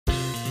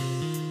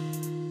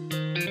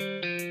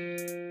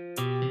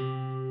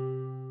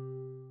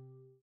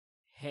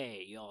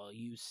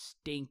you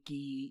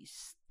stinky,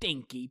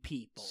 stinky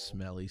people.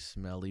 Smelly,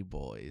 smelly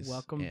boys.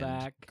 Welcome and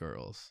back.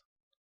 girls.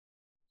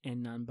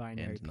 And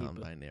non-binary And people.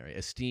 non-binary.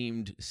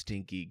 Esteemed,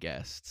 stinky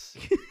guests.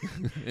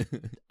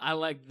 I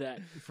like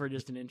that for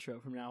just an intro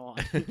from now on.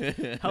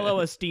 Hello,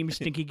 esteemed,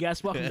 stinky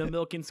guests. Welcome to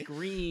Milk and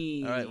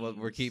Scream. All right, well,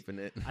 we're keeping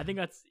it. I think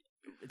it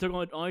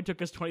only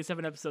took us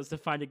 27 episodes to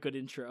find a good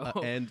intro.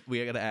 And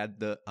we got to add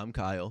I'm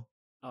Kyle.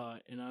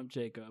 And I'm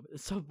Jacob.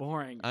 It's so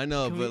boring. I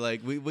know, Can but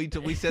like we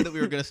said that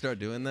we were going to start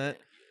doing that.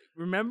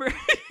 Remember?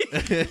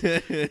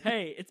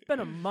 Hey, it's been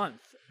a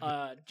month.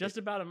 Just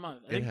about a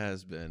month. It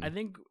has been. I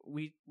think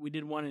we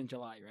did one in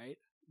July, right?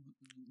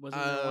 Was it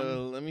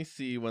one? Let me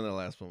see when the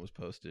last one was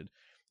posted.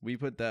 We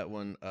put that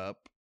one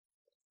up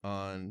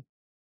on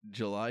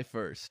July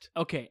 1st.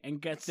 Okay,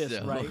 and get this,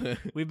 So- right?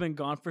 We've been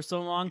gone for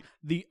so long,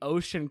 the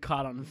ocean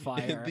caught on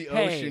fire. The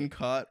Hey, ocean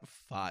caught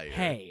fire.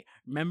 Hey,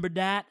 remember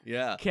that?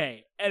 Yeah.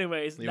 Okay,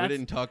 anyways. We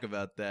didn't talk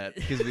about that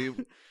because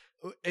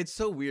it's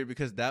so weird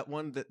because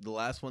the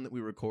last one that we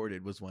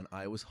recorded was when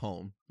I was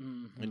home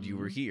and you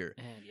were here.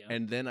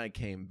 And then I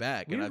came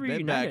back We and were I've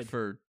been back reunited.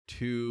 for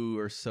 2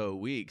 or so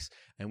weeks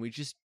and we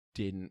just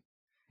didn't.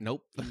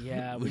 Nope.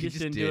 Yeah, we just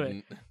didn't do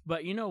it.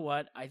 But you know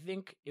what? I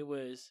think it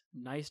was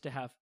nice to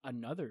have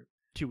another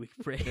 2-week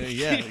break.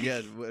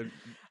 Yeah.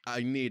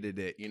 I needed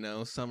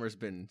it. Summer's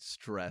been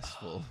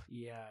stressful.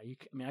 Yeah,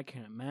 I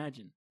can't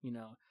imagine.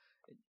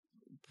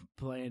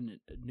 Playing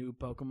a new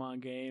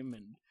Pokemon game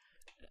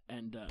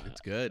and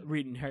It's good.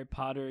 reading Harry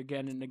Potter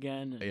again and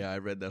again. And Yeah, I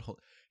read that whole.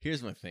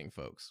 Here's my thing,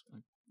 folks.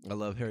 I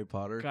love Harry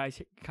Potter. guys,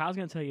 Kyle's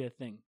gonna tell you a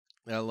thing.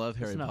 I love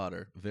Harry Listen up.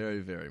 Potter very,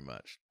 very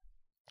much.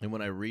 And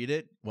when I read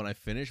it, when I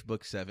finish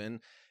book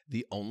 7,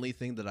 the only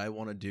thing that I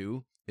want to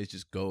do is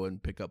just go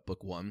and pick up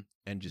book 1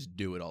 and just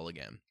do it all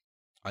again.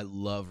 I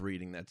love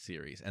reading that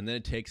series. And then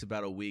it takes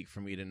about a week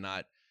for me to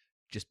not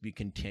just be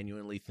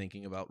continually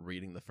thinking about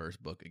reading the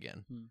first book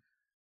again.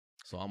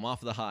 So I'm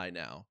off the high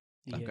now.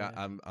 Yeah,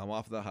 I'm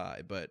off the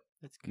high, but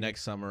that's good.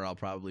 next summer I'll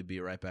probably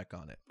be right back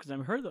on it. Because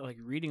I've heard that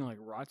reading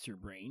rots your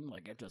brain.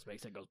 It just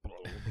makes it goes.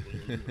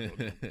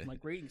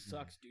 Reading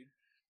sucks, dude.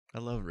 I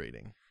love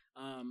reading.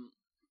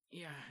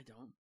 Yeah, I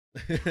don't.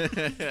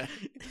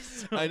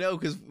 I know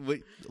because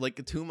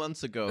 2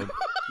 months ago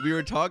we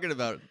were talking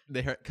about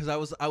because I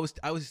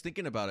was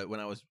thinking about it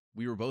when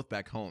we were both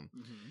back home,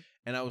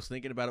 and I was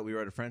thinking about it. We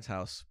were at a friend's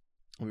house.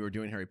 We were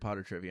doing Harry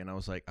Potter trivia, and I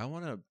was like, I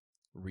want to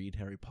read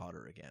Harry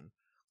Potter again.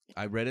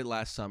 I read it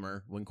last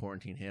summer when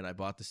quarantine hit. I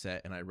bought the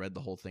set and I read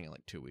the whole thing in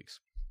 2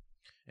 weeks.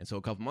 And so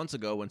a couple months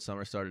ago when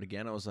summer started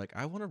again, I was like,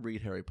 I want to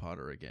read Harry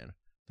Potter again.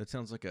 That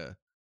sounds like a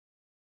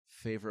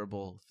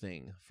favorable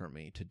thing for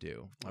me to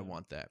do. Yeah. I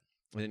want that.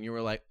 And then you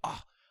were like, I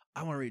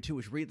want to read it too.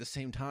 We should read at the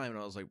same time. And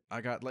I was like,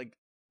 I got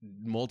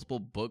multiple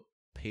book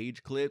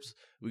page clips.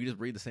 We could just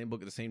read the same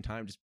book at the same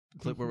time, just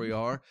clip where we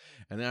are.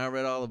 And then I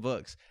read all the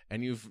books.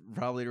 And you've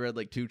probably read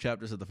 2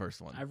 chapters of the first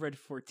one. I've read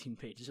 14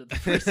 pages of the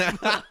first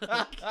book.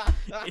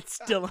 It's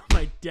still on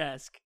my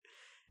desk.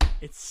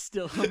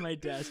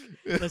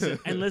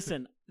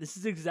 Listen, this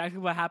is exactly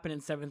what happened in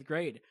 7th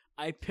grade.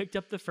 I picked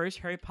up the first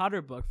Harry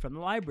Potter book from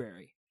the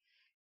library.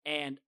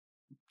 And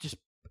just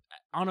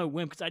on a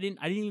whim, because I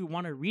didn't even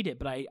want to read it,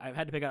 but I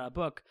had to pick out a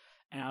book.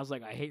 And I was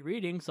like, I hate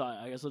reading, so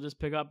I guess I'll just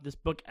pick up this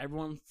book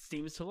everyone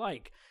seems to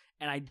like.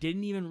 And I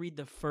didn't even read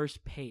the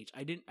first page.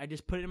 I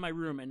just put it in my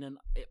room, and then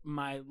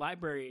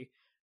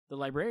the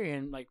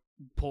librarian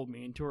pulled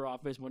me into her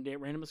office one day at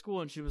random at school,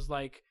 and she was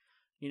like,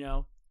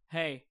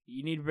 hey,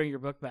 you need to bring your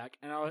book back.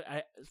 And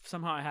I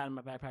somehow I had it in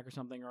my backpack or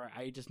something, or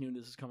I just knew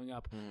this was coming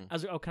up. I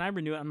was like, oh, can I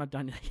renew it? I'm not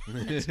done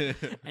yet.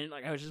 And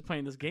I was just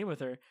playing this game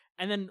with her.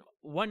 And then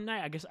one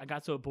night, I guess I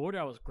got so bored,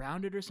 I was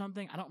grounded or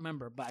something. I don't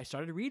remember, but I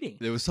started reading.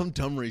 There was some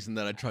dumb reason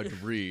that I tried to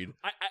read.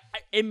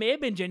 It may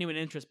have been genuine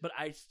interest, but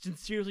I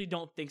sincerely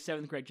don't think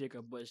 7th grade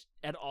Jacob was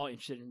at all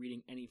interested in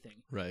reading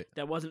anything. Right.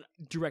 That wasn't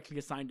directly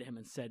assigned to him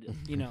and said,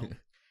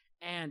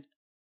 And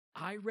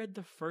I read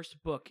the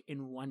first book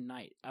in one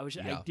night. I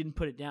didn't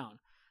put it down.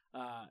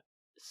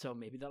 So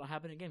maybe that'll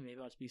happen again. Maybe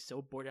I'll just be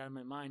so bored out of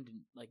my mind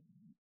and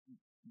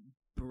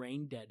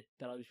brain dead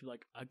that I'll just be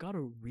like, I gotta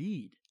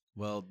read.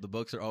 Well, the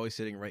books are always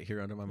sitting right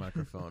here under my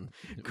microphone.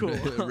 Cool.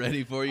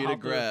 Ready for you to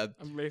grab.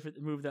 I'm ready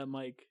to move that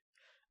mic.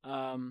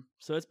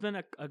 So it's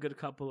been a good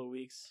couple of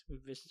weeks.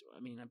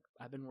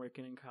 I've been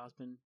working and Kyle's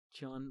been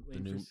chilling. The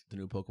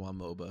new Pokemon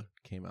MOBA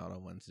came out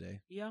on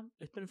Wednesday. Yeah,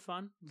 it's been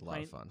fun. It's a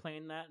lot of fun.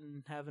 Playing that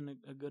and having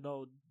a good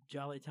old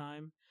jolly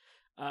time.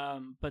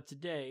 But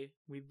today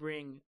we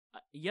bring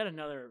yet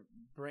another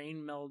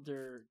brain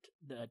melder,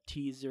 the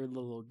teaser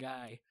little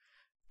guy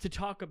to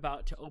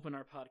open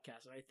our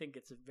podcast. And I think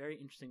it's a very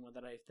interesting one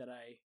that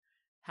I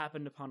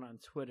happened upon on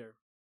Twitter.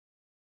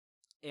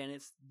 And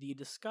it's the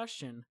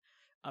discussion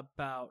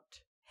about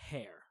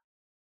hair.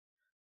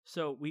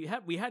 So we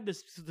had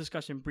this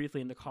discussion briefly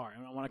in the car,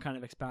 and I want to kind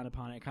of expound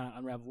upon it, kind of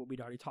unravel what we'd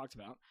already talked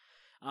about.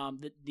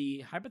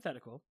 The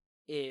hypothetical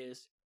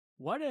is,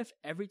 what if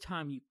every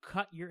time you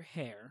cut your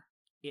hair,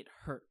 it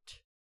hurt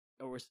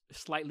or was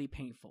slightly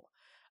painful?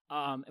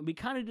 And we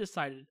kind of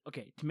decided,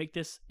 okay, to make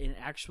this an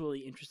actually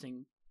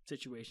interesting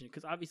situation,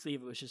 because obviously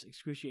if it was just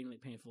excruciatingly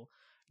painful,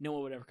 no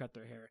one would ever cut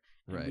their hair,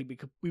 and Right.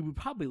 we would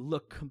probably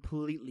look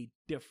completely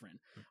different.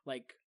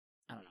 Like,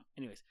 I don't know.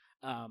 Anyways,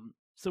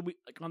 so we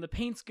like on the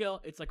pain scale,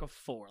 it's like a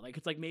 4. Like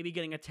it's like maybe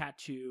getting a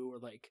tattoo or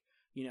like,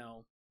 you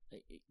know,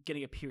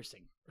 getting a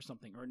piercing or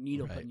something, or a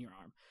needle put Right. in your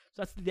arm.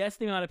 So that's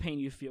the amount of pain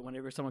you feel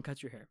whenever someone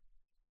cuts your hair.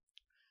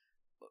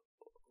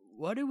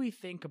 What do we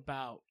think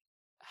about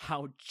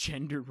how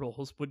gender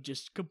roles would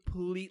just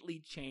completely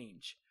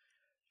change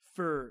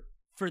for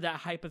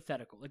that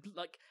hypothetical?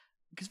 Like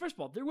because first of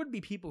all, there would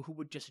be people who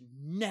would just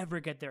never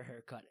get their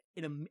hair cut,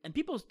 and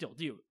people still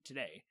do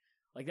today.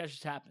 Like that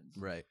just happens.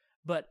 Right.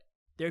 But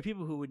there are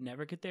people who would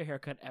never get their hair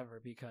cut ever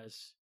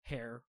because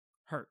hair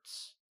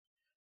hurts.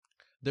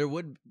 There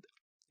would.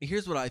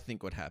 Here's what I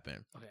think would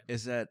happen. Okay.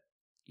 Is that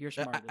You're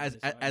smarter than as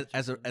this, so I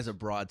as just- as a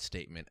broad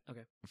statement.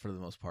 Okay. For the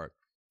most part,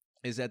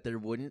 is that there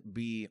wouldn't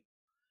be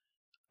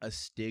a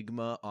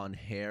stigma on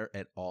hair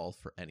at all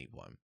for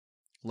anyone.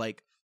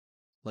 Like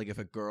if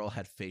a girl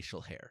had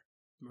facial hair,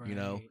 you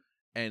know? Right.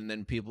 and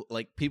then people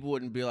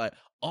wouldn't be like,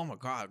 "Oh my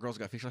god, girls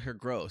got facial hair,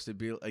 gross." It'd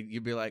be like,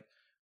 you'd be like,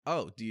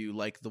 "Oh, do you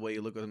like the way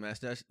you look with a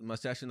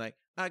mustache?" And like,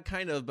 "I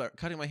kind of, but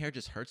cutting my hair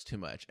just hurts too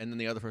much." And then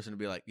the other person would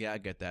be like, "Yeah, I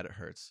get that, it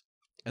hurts."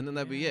 And then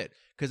that'd be Yeah. it,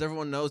 because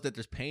everyone knows that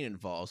there's pain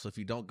involved. So if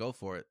you don't go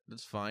for it,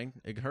 that's fine.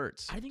 It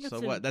hurts. I think so.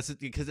 that's What? That's it,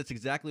 because that's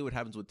exactly what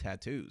happens with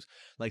tattoos.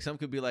 Like some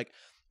could be like,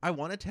 "I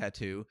want a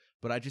tattoo,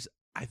 but I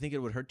think it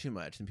would hurt too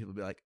much," and people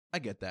be like, "I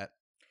get that."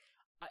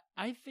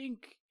 I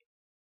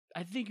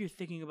think you're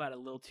thinking about it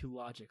a little too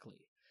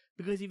logically,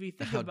 because if you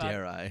think How about,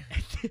 dare I?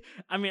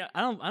 I mean,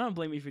 I don't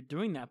blame you for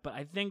doing that, but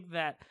I think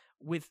that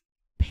with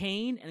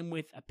pain and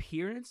with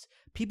appearance,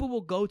 people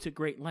will go to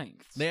great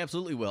lengths. They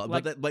absolutely will.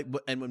 Like-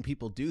 And when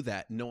people do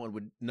that, no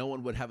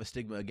one would have a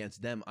stigma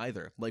against them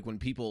either. Like when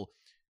people,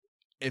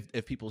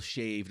 if people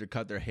shaved or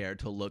cut their hair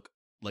to look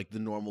like the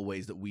normal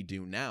ways that we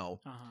do now,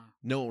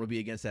 no one would be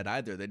against that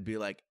either. They'd be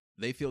like,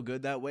 they feel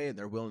good that way and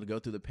they're willing to go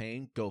through the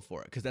pain, go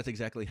for it. Because that's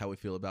exactly how we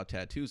feel about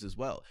tattoos as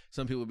well.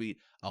 Some people would be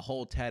a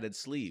whole tatted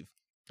sleeve.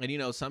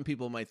 And some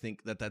people might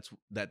think that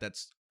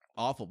that's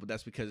awful, but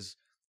that's because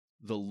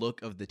the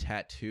look of the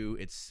tattoo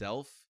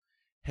itself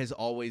has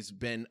always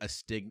been a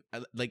stigma.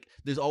 Like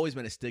there's always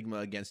been a stigma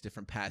against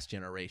different past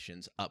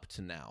generations up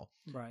to now,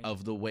 Right.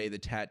 of the way the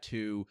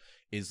tattoo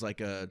is like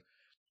a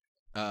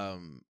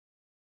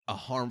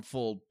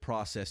harmful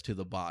process to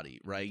the body,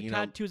 right?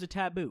 Tattoo is a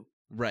taboo.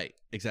 Right,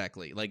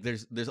 exactly. Like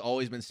there's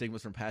always been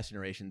stigmas from past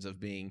generations of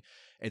being,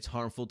 it's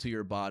harmful to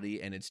your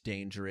body and it's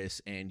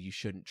dangerous and you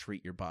shouldn't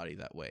treat your body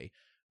that way.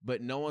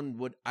 But no one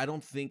would. I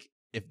don't think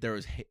if there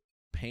was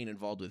pain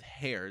involved with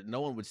hair, no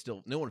one would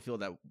feel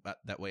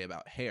that way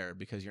about hair,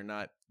 because you're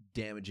not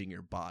damaging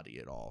your body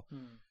at all.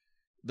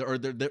 There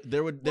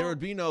would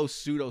be no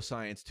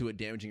pseudoscience to it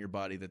damaging your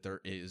body that there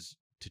is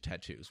to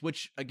tattoos.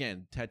 Which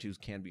again, tattoos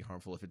can be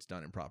harmful if it's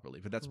done improperly,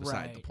 but that's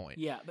beside the point.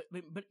 Yeah,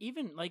 but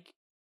even like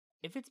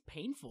if it's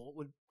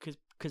painful,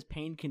 because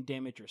pain can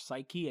damage your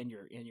psyche and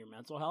your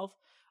mental health.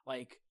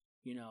 Like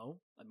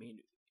I mean,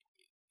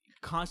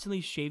 constantly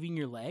shaving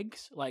your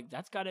legs, like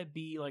that's got to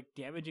be like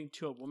damaging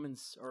to a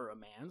woman's or a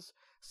man's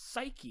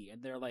psyche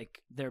and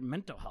their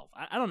mental health.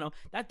 I don't know.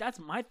 That's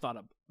my thought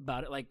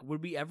about it. Like,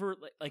 would we ever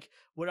like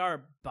would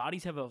our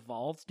bodies have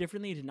evolved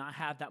differently to not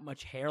have that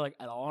much hair like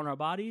at all on our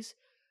bodies?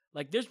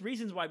 Like, there's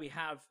reasons why we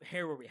have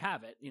hair where we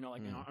have it,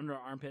 like under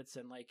our armpits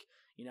and like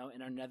in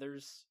our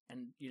nethers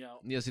and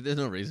Yeah, see, there's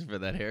no reason for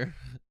that hair.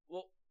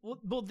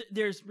 Well,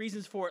 there's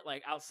reasons for it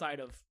like outside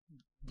of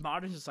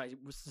modern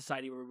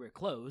society where we wear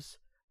clothes,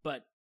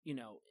 but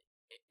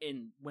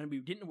when we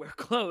didn't wear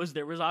clothes,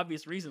 there was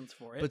obvious reasons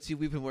for it. But see,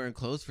 we've been wearing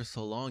clothes for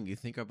so long, you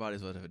think our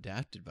bodies would have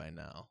adapted by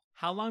now.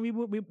 How long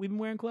we've been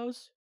wearing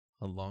clothes?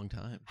 A long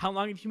time. How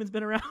long have humans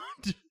been around?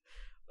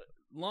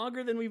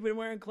 Longer than we've been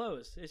wearing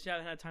clothes. It's just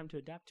haven't had time to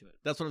adapt to it.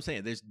 That's what I'm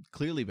saying. There's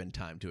clearly been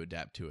time to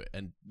adapt to it,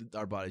 and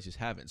our bodies just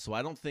haven't. So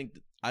I don't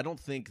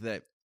think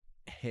that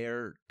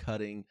hair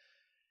cutting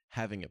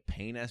having a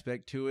pain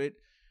aspect to it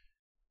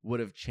would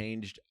have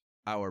changed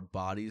our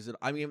bodies.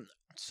 I mean,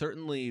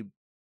 certainly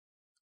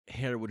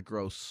hair would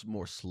grow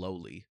more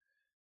slowly,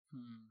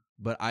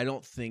 but I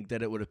don't think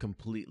that it would have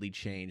completely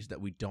changed that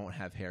we don't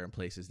have hair in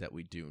places that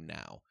we do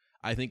now.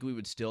 I think we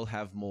would still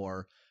have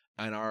more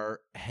on our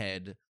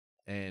head,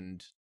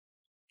 and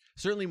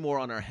certainly more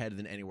on our head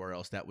than anywhere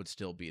else. That would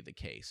still be the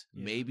case.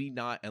 Yeah. Maybe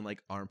not in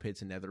like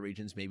armpits and nether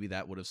regions. Maybe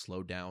that would have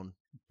slowed down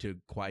to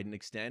quite an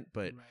extent,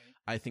 but Right.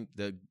 I think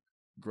the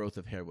growth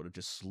of hair would have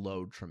just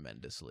slowed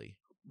tremendously.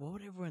 What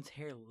would everyone's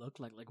hair look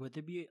like? Like, would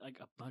there be like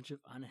a bunch of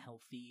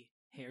unhealthy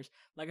hairs?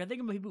 Like, I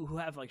think about people who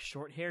have like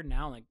short hair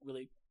now, like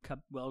really cut,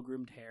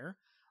 well-groomed hair.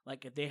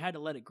 Like, if they had to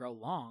let it grow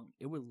long,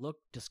 it would look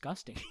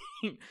disgusting.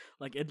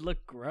 Like, it'd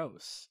look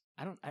gross.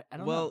 I don't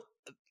know. Well,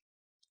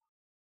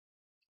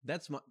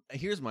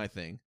 here's my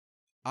thing.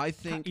 I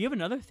think You have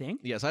another thing?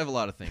 yes, I have a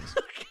lot of things.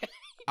 Okay.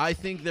 I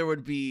think there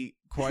would be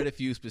quite a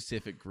few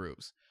specific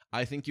groups.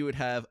 I think you would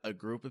have a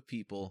group of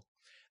people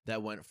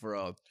that went for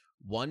a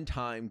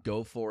one-time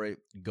go for it,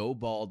 go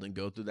bald and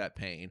go through that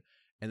pain.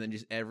 and then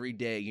just every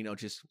day, you know,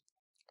 just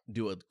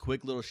do a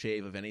quick little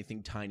shave of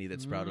anything tiny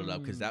that sprouted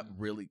up, because that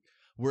really,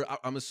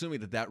 I'm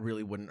assuming that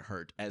really wouldn't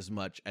hurt as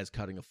much as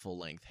cutting a full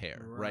length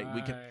hair, right?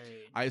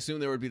 I assume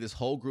there would be this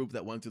whole group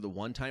that went through the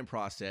one-time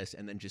process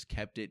and then just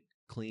kept it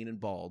clean and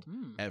bald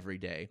every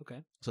day,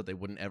 so they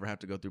wouldn't ever have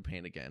to go through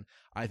pain again.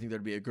 I think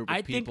there'd be a group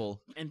of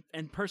people.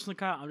 And personally,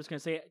 Kyle, I'm just gonna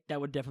say that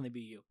would definitely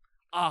be you.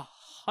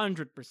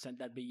 100%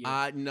 that'd be you.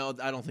 No,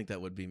 I don't think that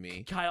would be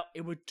me, Kyle.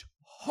 It would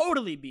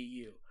totally be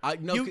you.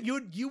 No,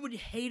 you would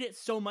hate it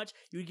so much.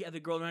 You would get the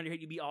girl around your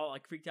head. You'd be all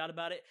like freaked out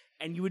about it,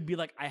 and you would be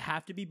like, "I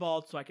have to be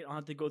bald so I don't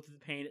have to go through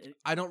the pain."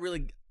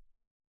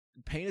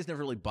 Pain has never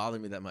really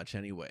bothered me that much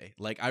anyway.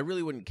 Like, I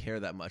really wouldn't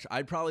care that much.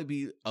 I'd probably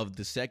be of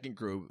the second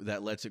group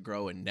that lets it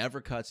grow and never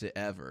cuts it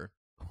ever.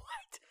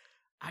 What?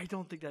 I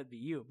don't think that'd be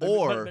you.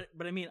 But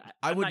I mean,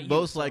 I would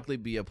most likely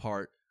be a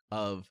part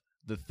of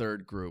the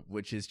third group,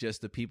 which is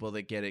just the people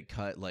that get it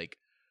cut like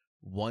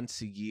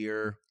once a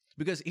year.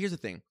 Because here's the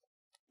thing.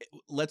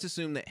 Let's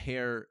assume that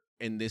hair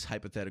in this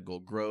hypothetical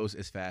grows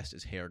as fast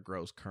as hair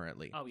grows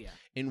currently. Oh, yeah.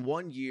 In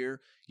 1 year,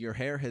 your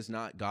hair has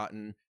not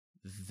gotten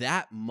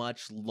that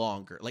much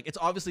longer. Like, it's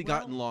obviously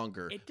gotten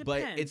longer,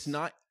 but it's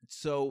not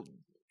so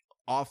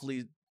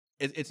awfully.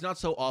 It's not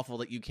so awful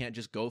that you can't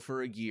just go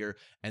for a year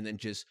and then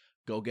just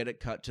go get it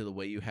cut to the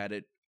way you had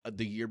it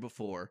the year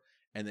before,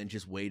 and then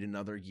just wait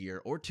another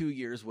year or 2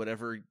 years,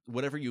 whatever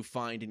you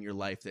find in your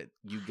life that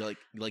you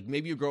like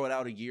maybe you grow it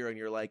out a year and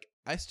you're like,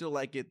 I still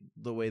like it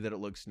the way that it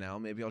looks now.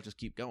 Maybe I'll just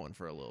keep going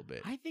for a little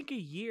bit. I think a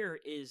year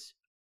is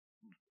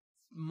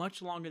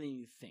much longer than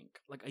you think.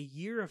 Like, a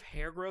year of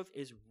hair growth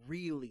is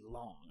really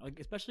long. Like,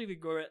 especially if you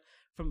grow it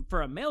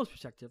for a male's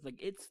perspective, like,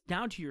 it's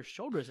down to your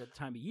shoulders at the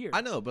time of year. I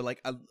know, but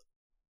like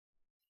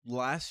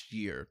last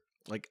year,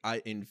 like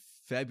in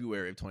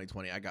February of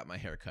 2020, I got my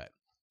hair cut.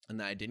 And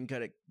then I didn't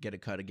get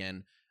it cut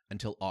again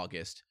until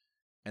August.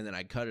 And then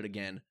I cut it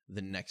again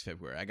the next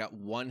February. I got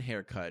one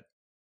haircut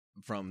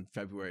from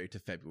February to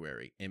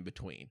February in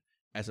between,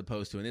 as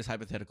opposed to in this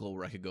hypothetical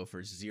where I could go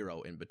for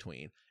 0 in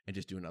between and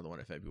just do another one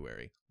in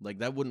February. Like,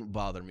 that wouldn't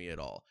bother me at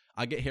all.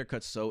 I get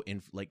haircuts so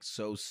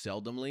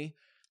seldomly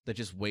that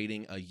just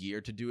waiting a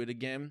year to do it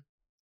again,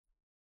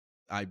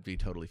 I'd be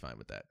totally fine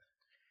with that.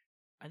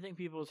 I think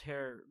people's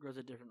hair grows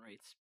at different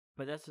rates.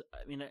 But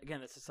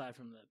that's aside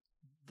from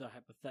the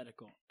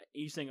hypothetical.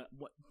 You're saying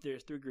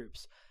there's 3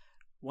 groups.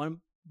 One,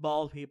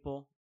 bald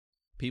people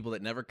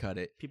that never cut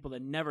it, people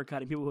that never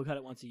cut it, people who cut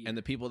it once a year, and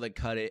the people that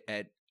cut it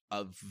at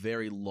a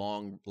very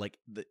long, like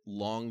the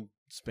long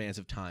spans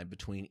of time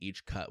between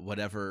each cut,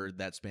 whatever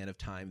that span of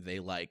time they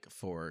like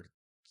for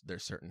their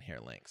certain hair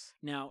lengths.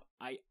 Now,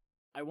 I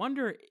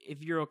wonder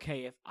if you're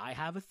okay if I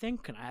have a thing.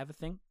 Can I have a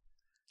thing?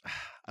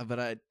 But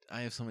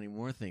I have so many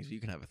more things. You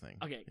can have a thing.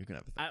 Okay, you can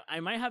have a thing. I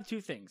might have 2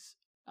 things.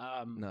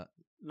 No.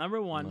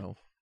 Number one, no.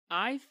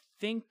 I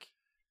think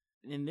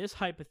in this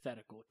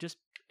hypothetical,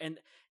 and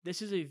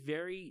this is a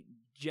very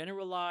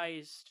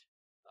generalized,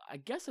 I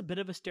guess a bit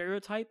of a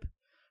stereotype,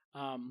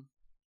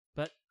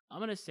 but I'm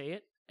going to say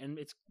it, and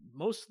it's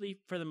mostly,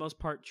 for the most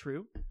part,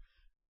 true.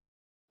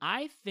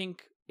 I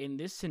think in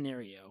this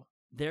scenario,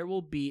 there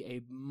will be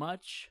an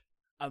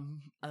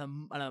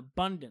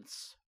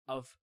abundance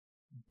of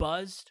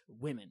buzzed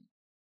women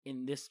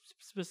in this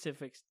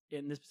specific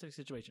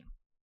situation.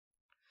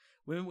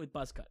 Women with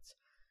buzz cuts.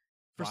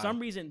 For some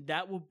reason,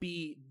 that will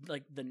be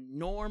like the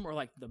norm or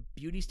like the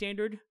beauty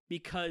standard,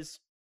 because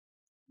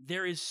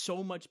there is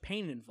so much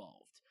pain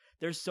involved.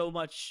 There's so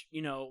much,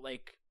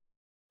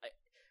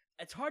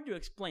 it's hard to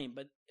explain,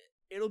 but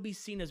it'll be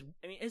seen as,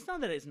 it's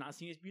not that it's not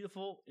seen as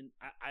beautiful, and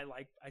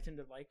I tend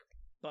to like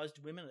buzzed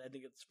women. I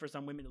think it's, for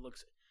some women, it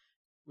looks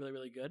really,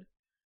 really good.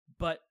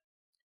 But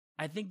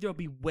I think there'll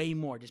be way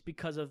more just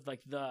because of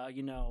like the,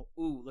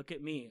 ooh, look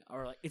at me.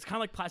 Or like, it's kind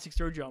of like plastic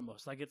surgery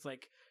almost. Like, it's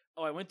like,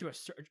 oh, I went through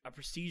a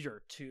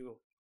procedure to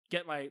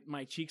get my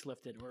cheeks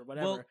lifted or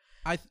whatever.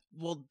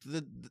 Well,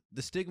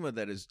 the stigma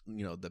that is,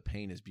 the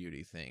pain is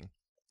beauty thing,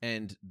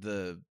 and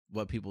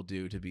what people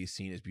do to be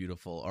seen as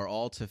beautiful are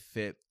all to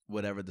fit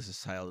whatever the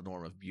societal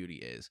norm of beauty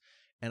is.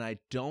 And I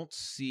don't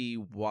see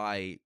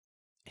why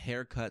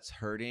haircuts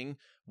hurting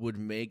would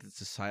make the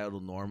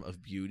societal norm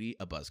of beauty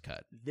a buzz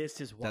cut. This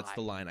is why. That's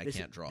the line I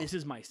can't draw. This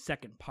is my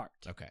second part.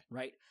 Okay.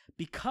 Right?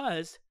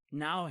 Because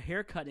now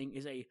haircutting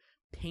is a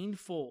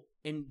painful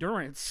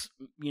endurance,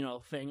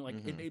 thing. Like,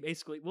 it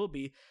basically will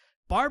be.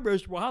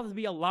 Barbers will have to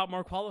be a lot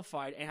more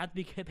qualified and have to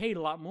be paid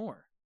a lot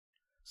more.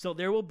 So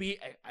there will be,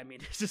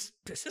 this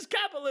is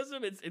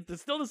capitalism.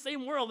 It's still the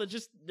same world. It's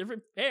just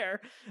different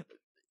hair.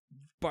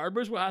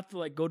 Barbers will have to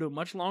like go to a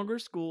much longer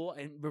school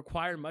and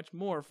require much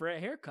more for a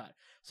haircut.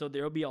 So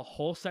there will be a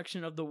whole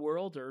section of the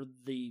world, or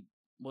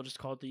we'll just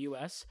call it the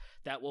U.S.,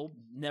 that will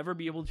never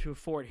be able to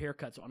afford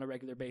haircuts on a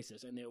regular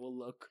basis, and they will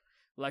look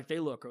like they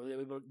look,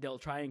 or they'll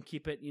try and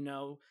keep it,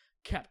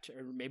 kept,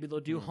 or maybe they'll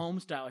do home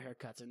style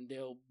haircuts, and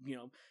they'll,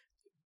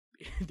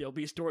 there'll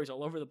be stories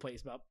all over the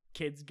place about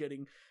kids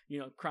getting,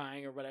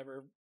 crying or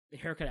whatever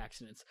haircut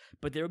accidents,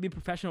 but there would be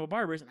professional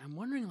barbers, and I'm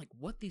wondering like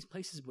what these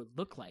places would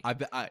look like.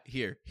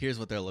 Here's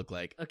what they'll look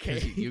like.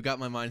 Okay. You got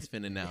my mind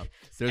spinning now.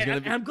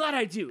 I'm glad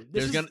I do.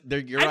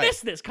 You're I right.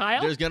 missed this,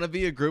 Kyle. There's gonna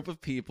be a group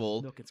of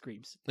people Milk and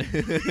screams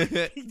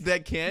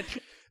that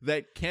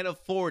can't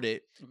afford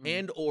it Mhm.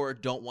 and or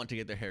don't want to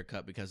get their hair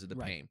cut because of the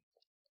Right. pain.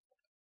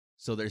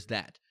 So there's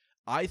that.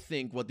 I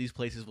think what these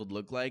places would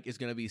look like is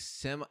going to be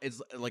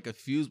it's like a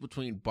fuse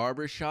between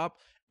barbershop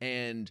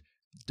and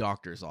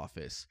doctor's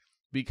office,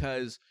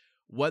 because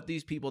what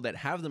these people that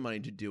have the money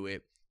to do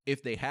it,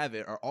 if they have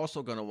it, are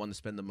also going to want to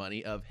spend the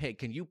money of, hey,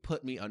 can you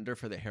put me under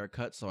for the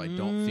haircut so I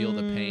don't feel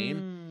the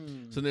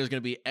pain? So there's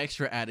going to be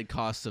extra added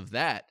costs of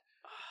that.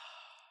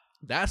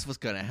 That's what's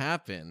going to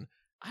happen.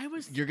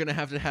 You're going to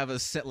have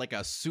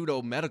a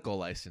pseudo medical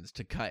license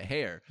to cut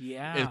hair.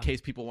 Yeah. In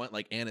case people want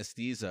like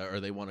anesthesia, or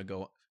they want to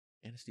go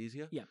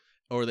anesthesia? Yeah.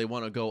 Or they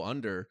want to go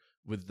under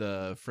with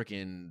the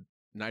freaking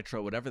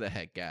nitro, whatever the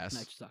heck gas.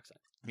 Nitrous oxide.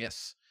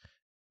 Yes.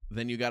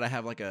 Then you got to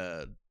have like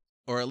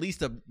or at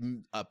least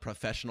a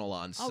professional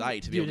on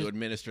site to be able to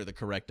administer the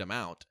correct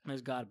amount.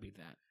 There's got to be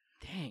that.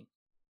 Dang.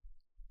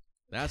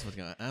 That's what's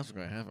gonna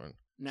happen.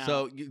 Now,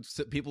 So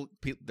people,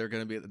 they're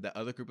gonna be the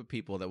other group of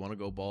people that want to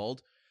go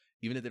bald,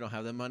 even if they don't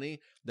have that money.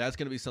 That's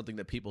gonna be something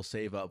that people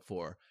save up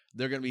for.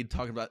 They're gonna be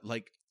talking about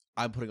like,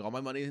 I'm putting all my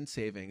money in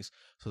savings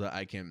so that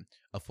I can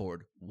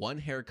afford one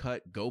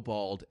haircut, go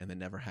bald, and then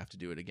never have to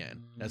do it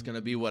again. That's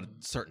gonna be what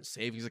certain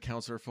savings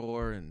accounts are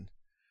for, and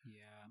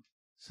yeah,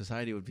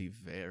 society would be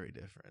very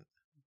different.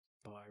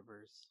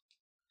 barbers.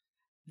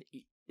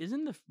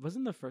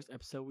 Wasn't the first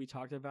episode we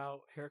talked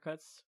about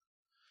haircuts?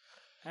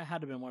 That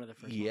had to have been one of the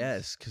first ones.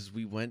 Yes, because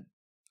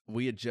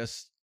we had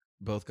just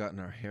both gotten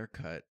our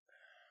haircut.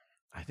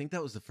 I think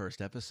that was the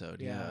first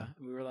episode. Yeah.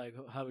 We were like,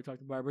 how we talk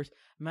to barbers.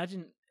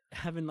 Imagine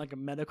having like a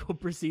medical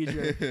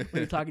procedure when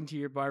you're talking to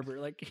your barber.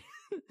 Like,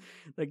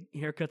 like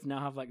haircuts now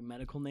have like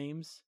medical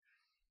names.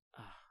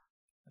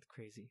 That's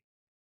crazy.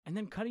 And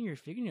then cutting your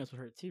fingernails would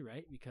hurt too,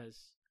 right? Because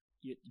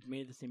you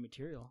made the same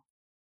material.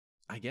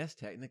 I guess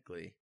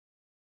technically.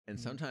 And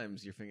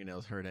sometimes your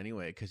fingernails hurt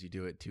anyway because you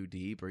do it too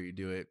deep, or you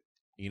do it,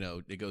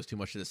 it goes too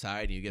much to the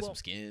side and you get some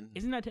skin.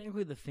 Isn't that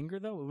technically the finger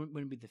though? It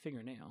wouldn't be the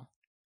fingernail.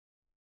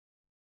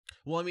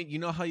 Well, I mean, you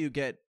know how you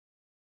get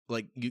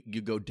like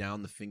you go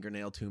down the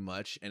fingernail too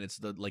much, and it's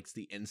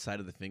the inside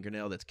of the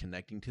fingernail that's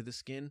connecting to the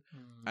skin.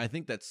 I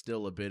think that's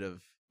still a bit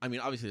of, I mean,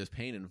 obviously there's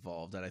pain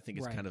involved, and I think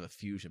it's kind of a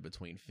fusion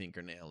between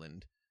fingernail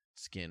and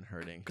skin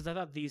hurting. Because I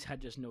thought these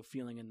had just no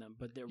feeling in them,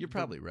 but you're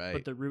probably right.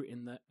 But the root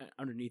in the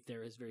underneath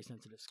there is very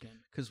sensitive skin.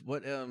 Because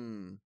what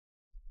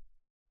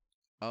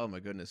oh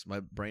my goodness, my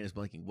brain is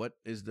blanking. What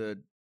is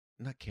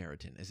not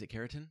keratin? Is it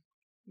keratin?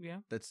 Yeah,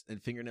 that's in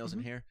fingernails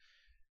and hair.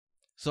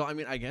 So I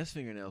mean, I guess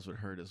fingernails would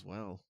hurt as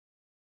well.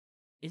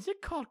 Is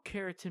it called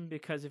keratin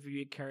because if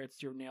you eat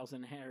carrots, your nails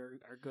and hair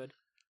are good?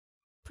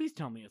 Please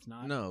tell me it's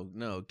not. No,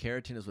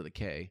 keratin is with a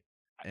K.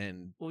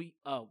 And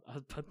I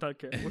thought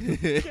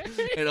carrots.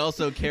 And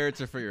also carrots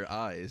are for your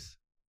eyes.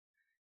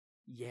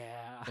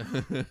 Yeah.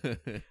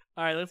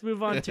 All right, let's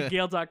move on to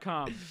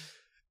Gale.com.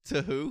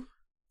 To who?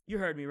 You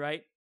heard me,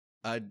 right?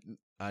 I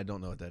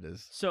don't know what that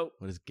is. So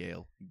what is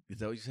Gale? Is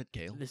that what you said,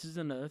 Gale? This is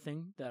another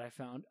thing that I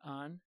found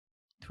on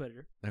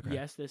Twitter. Okay.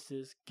 Yes, this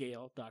is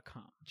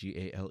Gale.com.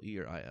 GALE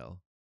or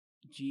IL?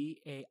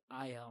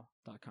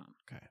 GAIL.com.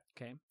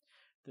 Okay.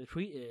 The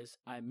tweet is,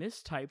 I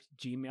mistyped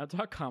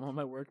gmail.com on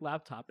my work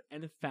laptop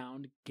and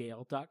found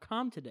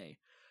Gale.com today.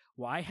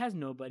 Why has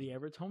nobody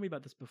ever told me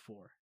about this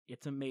before?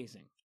 It's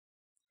amazing.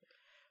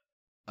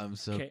 I'm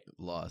so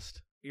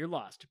lost. You're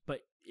lost, but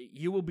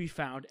you will be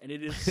found, and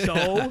it is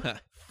so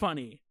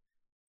funny.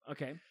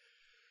 Okay.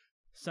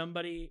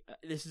 Somebody,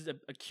 this is a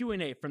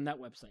Q&A from that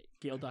website,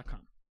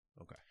 Gale.com.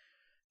 Okay.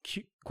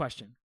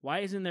 Question. Why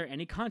isn't there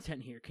any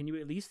content here? Can you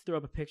at least throw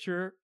up a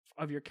picture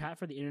of your cat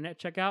for the internet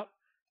checkout?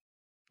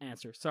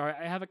 Answer. Sorry,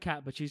 I have a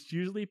cat, but she's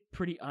usually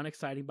pretty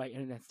unexciting by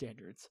internet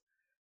standards.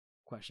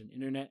 Question.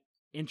 Internet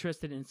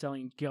interested in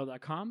selling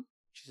Gale.com?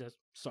 She says,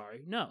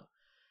 sorry, no.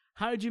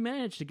 How did you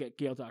manage to get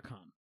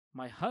Gale.com?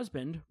 My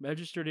husband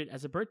registered it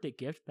as a birthday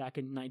gift back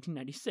in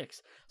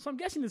 1996. So I'm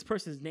guessing this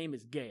person's name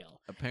is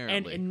Gail. Apparently.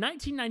 And in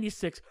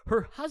 1996,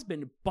 her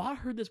husband bought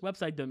her this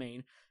website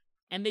domain,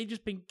 and they've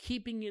just been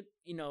keeping it,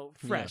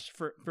 fresh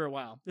for a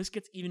while. This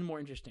gets even more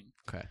interesting.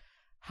 Okay.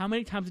 How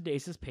many times a day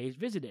is this page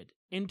visited?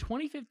 In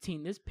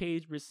 2015, this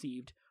page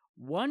received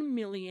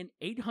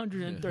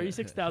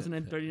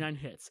 1,836,039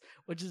 hits,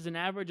 which is an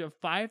average of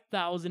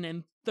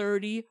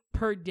 5,030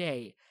 per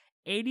day.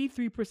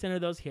 83%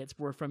 of those hits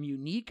were from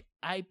unique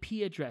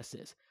IP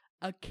addresses.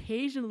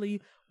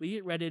 Occasionally, we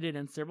get Reddited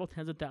and several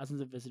tens of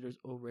thousands of visitors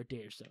over a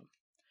day or so.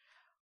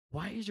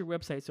 Why is your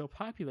website so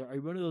popular? Are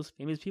you one of those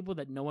famous people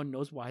that no one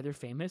knows why they're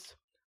famous?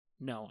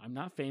 No, I'm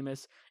not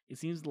famous. It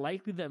seems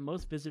likely that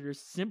most visitors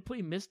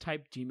simply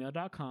mistype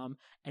gmail.com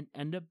and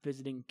end up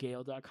visiting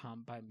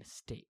Gale.com by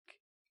mistake.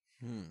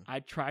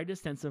 I tried to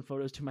send some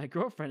photos to my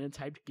girlfriend and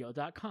typed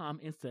Gale.com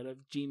instead of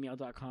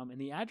gmail.com in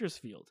the address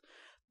field.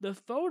 The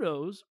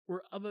photos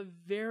were of a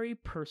very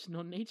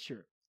personal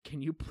nature.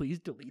 Can you please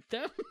delete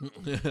them?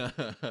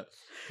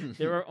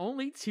 There are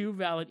only 2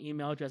 valid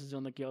email addresses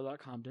on the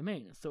Gale.com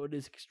domain, so it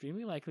is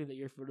extremely likely that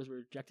your photos were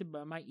rejected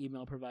by my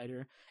email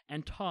provider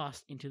and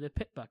tossed into the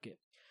pit bucket.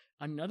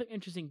 Another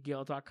interesting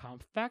Gale.com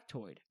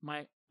factoid.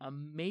 My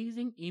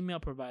amazing email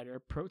provider,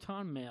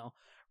 Proton Mail,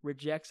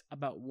 rejects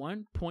about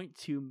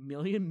 1.2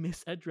 million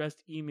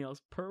misaddressed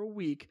emails per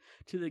week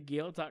to the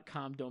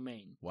Gale.com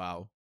domain.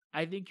 Wow.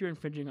 I think you're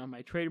infringing on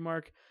my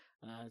trademark.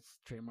 It's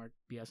trademark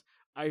BS.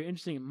 Are you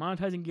interested in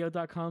monetizing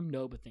Gale.com?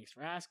 No, but thanks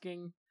for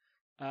asking.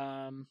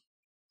 The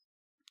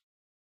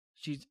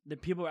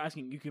people are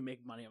asking, you can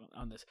make money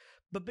on this.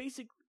 But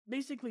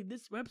basically,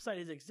 this website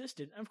has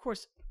existed. And of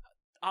course,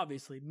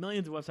 obviously,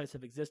 millions of websites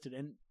have existed,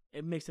 and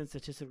it makes sense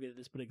statistically that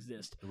this would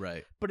exist.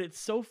 Right. But it's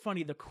so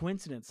funny, the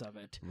coincidence of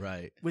it.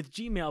 Right. With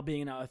Gmail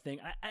being another thing.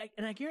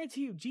 And I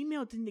guarantee you,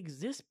 Gmail didn't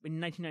exist in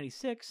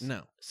 1996.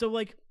 No. So,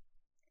 like,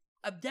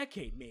 a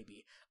decade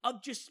maybe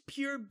of just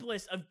pure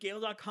bliss of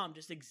Gale.com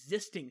just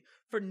existing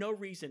for no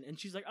reason. And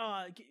she's like,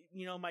 oh,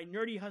 my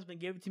nerdy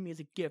husband gave it to me as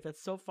a gift.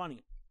 That's so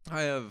funny.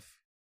 I have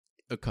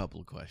a couple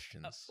of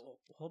questions.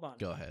 Hold on.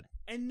 Go ahead.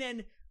 And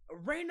then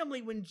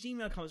randomly when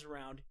Gmail comes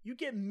around, you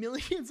get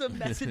millions of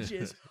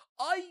messages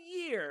a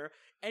year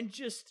and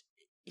just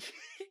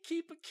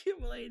keep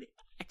accumulating.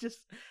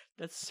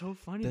 That's so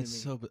funny to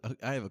me.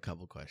 I have a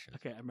couple questions.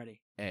 Okay, I'm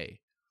ready. A,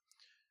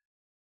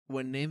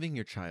 when naming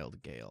your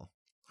child Gale,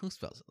 who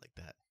spells it like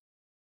that?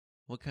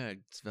 What kind of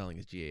spelling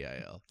is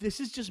Gail? This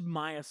is just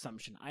my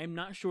assumption. I am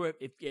not sure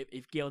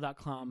if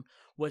Gale.com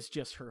was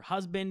just her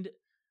husband.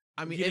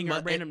 I mean, giving her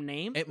a random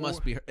name. It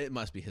must be. It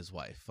must be his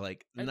wife.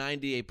 Like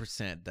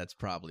 98%. That's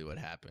probably what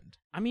happened.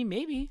 I mean,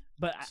 maybe,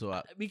 but So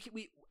I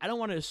don't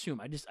want to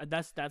assume.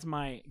 That's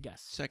my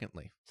guess.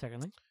 Secondly,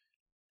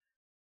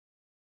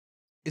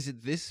 is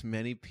it this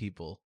many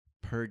people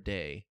per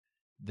day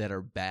that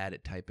are bad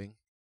at typing?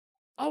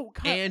 Oh,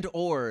 God. And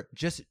or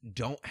just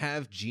don't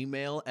have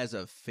Gmail as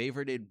a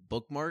favorited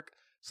bookmark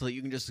so that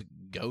you can just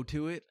go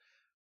to it?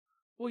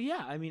 Well,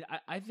 yeah. I mean,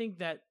 I think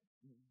that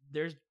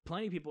there's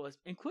plenty of people,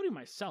 including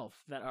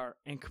myself, that are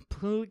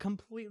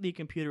completely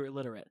computer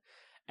illiterate.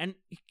 And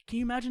can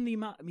you imagine the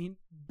amount? I mean,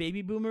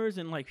 baby boomers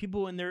and like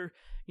people in their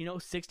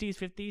 60s,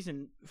 50s,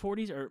 and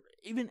 40s, or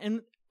even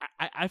and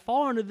I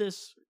fall into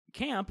this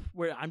camp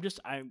where I'm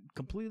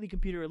completely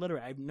computer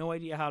illiterate. I have no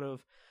idea how to.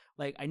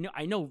 Like,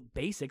 I know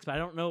basics, but I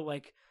don't know,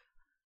 like,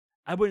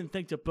 I wouldn't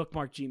think to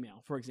bookmark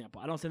Gmail, for example.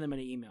 I don't send them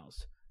any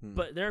emails.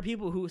 But there are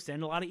people who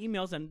send a lot of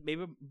emails, and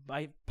maybe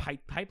by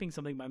typing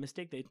something by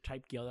mistake, they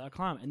type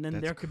Gale.com. And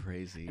then That's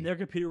crazy. And their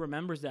computer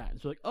remembers that.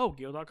 It's like, oh,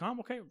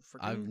 Gale.com? Okay.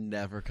 I've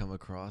never come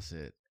across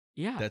it.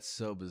 Yeah. That's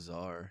so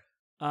bizarre.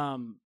 But,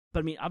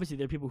 I mean, obviously,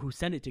 there are people who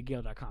send it to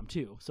Gale.com,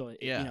 too. So,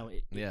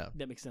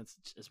 that makes sense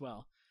as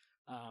well.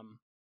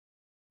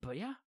 But,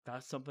 yeah,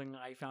 that's something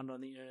I found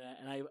on the internet,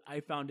 and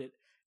I found it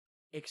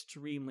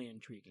extremely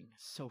intriguing.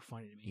 So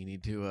funny to me. You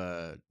need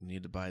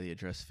to buy the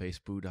address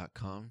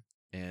facebook.com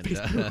and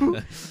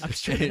I'm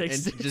sure and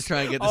just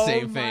try and get the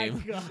same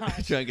fame.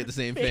 Try and get the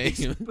same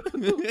fame.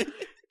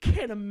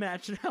 Can't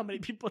imagine how many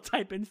people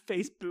type in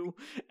Facebook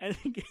and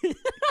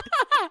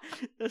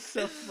that's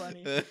so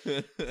funny.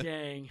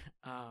 Dang.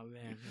 Oh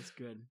man, that's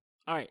good.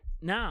 All right,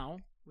 now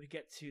we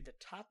get to the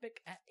topic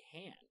at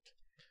hand.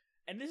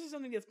 And this is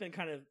something that's been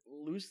kind of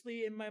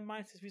loosely in my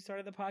mind since we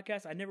started the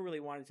podcast. I never really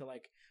wanted to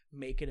like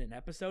make it an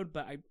episode,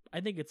 but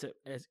I think it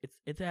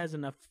has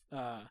enough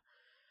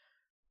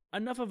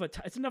of a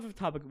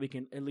topic we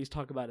can at least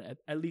talk about it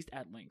at least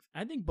at length.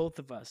 I think both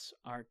of us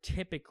are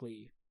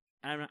typically,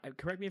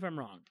 correct me if I'm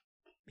wrong,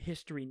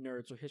 history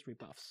nerds or history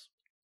buffs.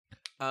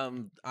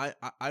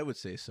 I would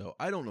say so.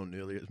 I don't know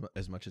nearly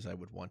as much as I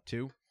would want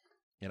to,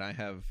 and I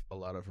have a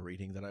lot of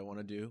reading that I want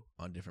to do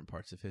on different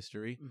parts of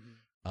history.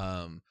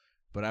 Mm-hmm.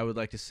 But I would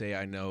like to say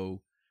I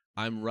know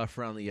I'm rough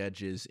around the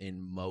edges in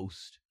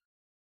most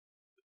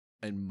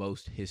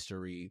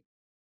history,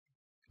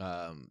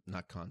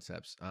 not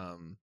concepts.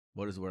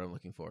 What is the word I'm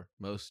looking for?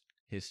 Most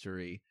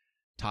history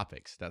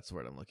topics. That's the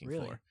word I'm looking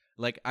for.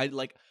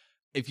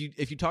 If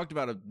you talked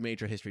about a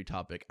major history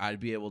topic,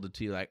 I'd be able to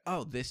tell you like,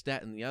 oh, this,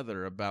 that, and the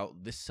other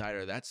about this side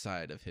or that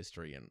side of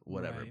history and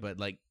whatever. Right. But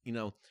like,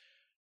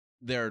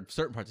 there are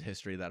certain parts of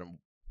history that I'm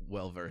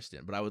well versed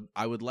in. But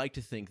I would like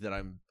to think that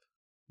I'm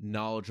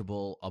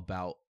knowledgeable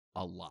about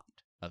a lot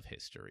of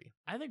history.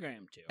 I think I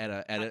am too.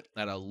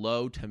 At a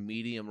low to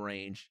medium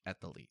range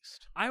at the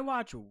least. I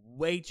watch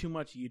way too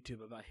much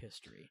YouTube about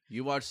history.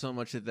 You watch so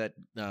much of that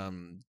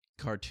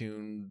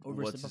cartoon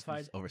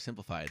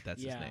Oversimplified.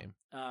 That's his name.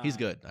 He's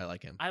good. I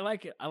like him. I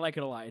like it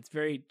a lot. It's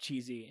very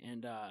cheesy,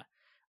 and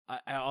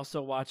I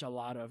also watch a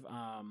lot of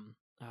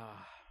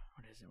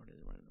what is it?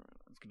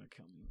 It's gonna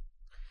kill me.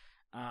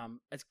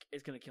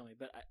 It's gonna kill me.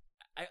 But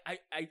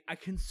I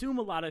consume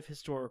a lot of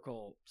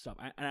historical stuff,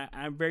 and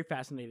I'm very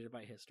fascinated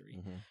by history.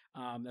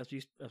 Mm-hmm.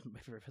 That's my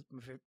favorite.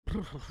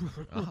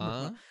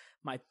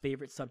 My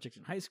favorite subject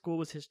in high school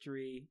was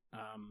history.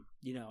 I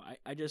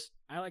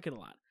like it a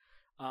lot.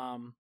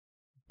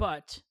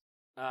 But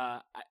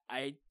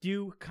I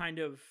do kind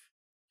of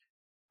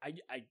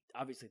I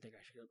obviously think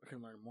I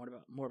can learn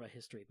more about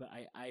history, but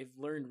I've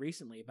learned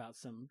recently about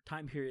some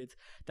time periods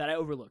that I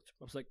overlooked.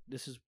 I was like,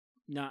 this is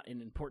not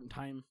an important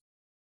time.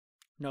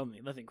 No,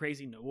 nothing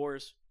crazy, no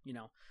wars,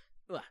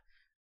 Ugh.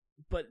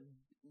 But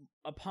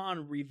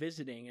upon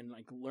revisiting and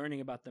like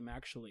learning about them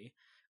actually,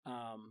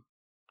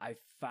 I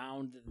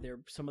found that they're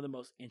some of the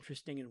most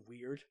interesting and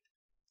weird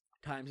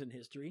times in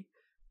history.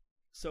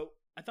 So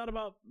I thought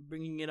about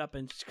bringing it up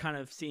and just kind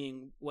of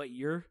seeing what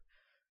your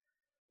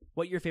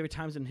favorite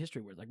times in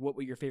history were. Like, what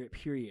were your favorite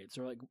periods?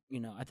 Or, like,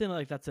 I think,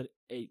 like, that's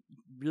a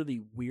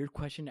really weird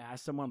question to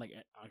ask someone, like,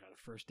 I got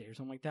a first date or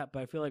something like that.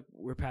 But I feel like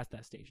we're past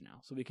that stage now.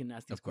 So we can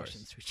ask these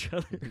questions to each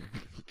other.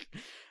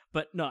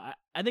 But, no,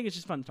 I think it's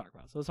just fun to talk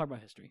about. So let's talk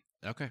about history.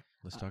 Okay.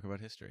 Let's talk about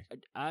history.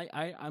 I'm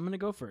going to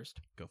go first.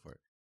 Go for it.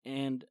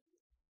 And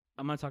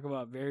I'm going to talk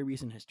about very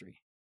recent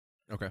history.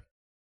 Okay.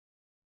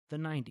 The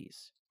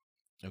 90s.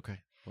 Okay.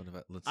 What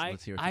about, let's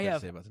hear what you got to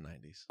say about the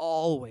 90s.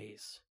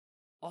 Always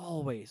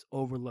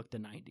overlooked the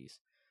 90s.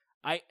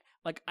 I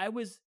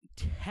was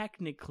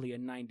technically a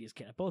 90s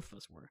kid. Both of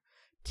us were.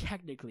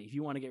 Technically, if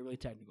you want to get really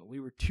technical, we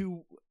were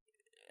two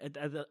at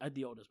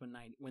the oldest when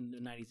the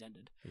 90s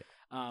ended.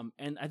 Yeah.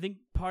 And I think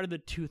part of the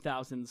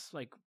 2000s,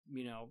 like,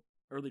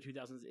 early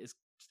 2000s is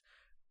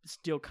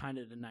still kind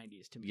of the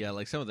 90s to me. Yeah,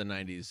 like some of the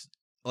 90s,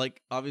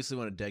 like obviously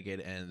when a decade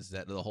ends,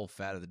 that the whole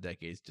fat of the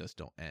decades just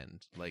don't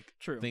end. Like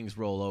True. Things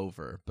roll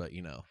over, but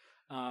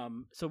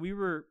So we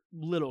were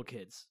little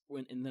kids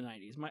in the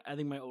 90s. I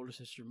think my older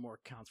sister more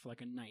counts for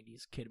like a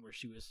 90s kid where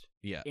she was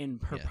in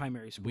her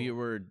primary school. We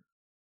were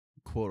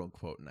quote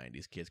unquote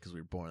 90s kids because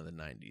we were born in the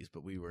 90s,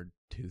 but we were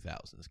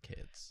 2000s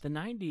kids. The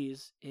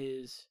 90s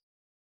it's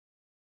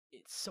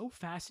so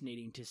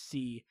fascinating to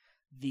see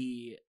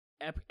the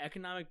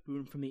economic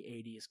boom from the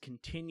 80s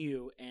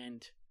continue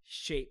and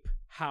shape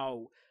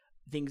how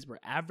things were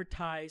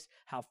advertised,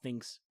 how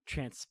things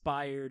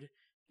transpired,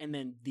 and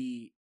then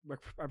the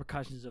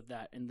repercussions of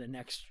that in the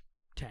next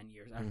 10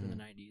 years after the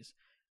 90s.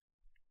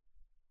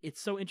 It's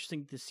so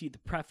interesting to see the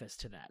preface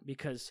to that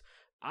because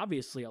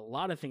obviously a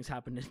lot of things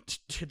happened in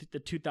the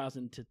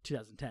 2000 to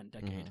 2010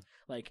 decade.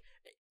 Like,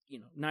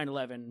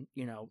 9/11,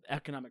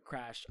 economic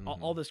crash,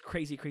 all this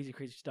crazy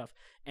stuff.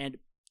 And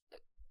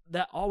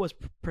that all was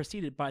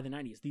preceded by the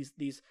 90s.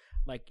 These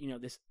like,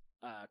 this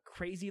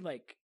crazy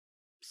like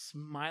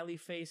smiley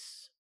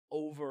face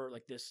over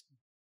like this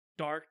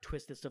dark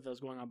twisted stuff that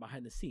was going on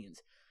behind the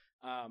scenes.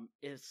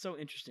 It's so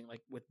interesting,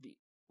 like with the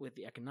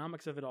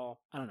economics of it all.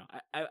 I don't know.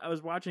 I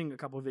was watching a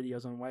couple of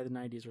videos on why the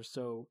 90s are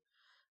so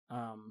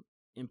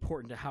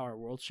important to how our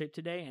world's shaped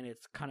today, and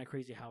it's kind of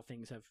crazy how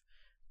things have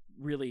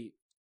really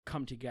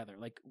come together.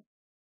 Like,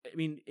 I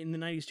mean, in the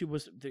 90s too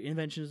was the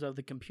inventions of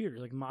the computer.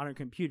 Like modern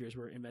computers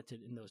were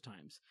invented in those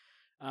times.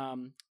 I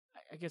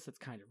guess that's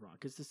kind of wrong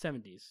because the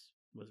 70s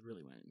was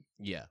really when.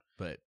 Yeah,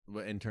 but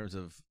in terms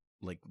of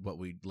like what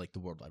we like the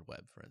World Wide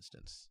Web, for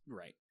instance,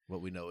 right?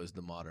 What we know is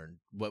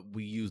what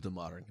we use the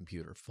modern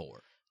computer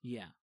for.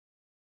 Yeah,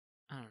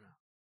 I don't know.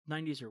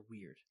 90s are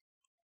weird.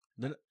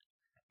 Then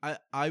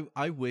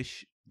I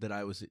wish that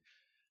I was.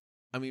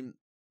 I mean,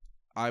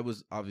 I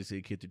was obviously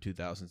a kid through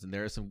 2000s, and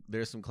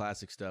there's some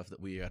classic stuff that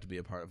we got to be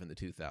a part of in the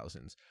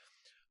 2000s.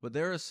 But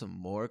there is some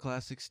more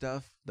classic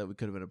stuff that we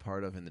could have been a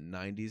part of in the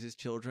 90s as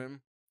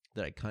children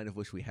that I kind of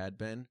wish we had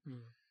been.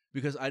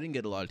 Because I didn't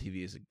get a lot of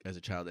TV as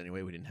a child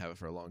anyway. We didn't have it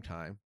for a long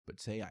time. But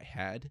say I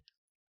had,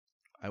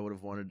 I think I would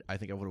have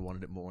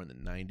wanted it more in the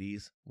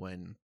 90s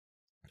when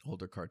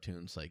older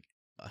cartoons like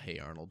Hey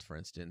Arnold, for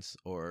instance,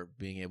 or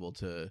being able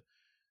to,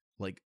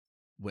 like,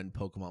 when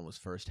Pokemon was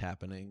first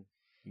happening,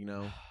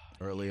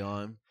 early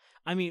on.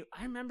 I mean,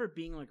 I remember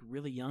being like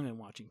really young and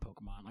watching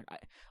Pokemon.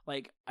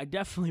 I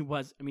definitely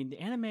was. I mean, the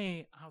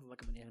anime. I'll have to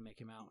look up when the anime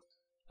came out.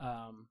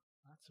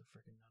 That's a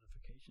freaking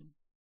notification.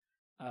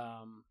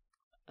 I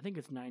think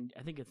it's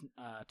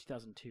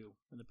 2002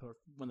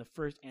 when the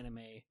first anime.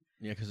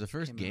 Yeah, because the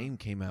first game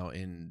came out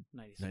in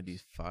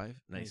 95,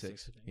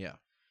 96. Yeah.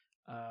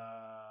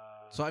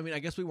 So I mean, I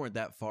guess we weren't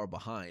that far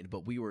behind,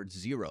 but we were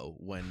 0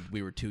 when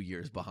we were 2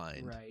 years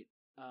behind. Right.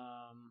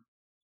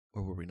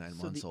 Or were we 9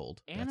 months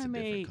old? Anime, that's a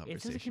different conversation.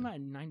 It says it came out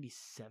in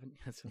 97.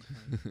 That's what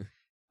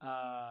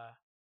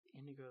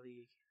Indigo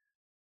League.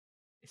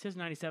 It says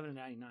 97 and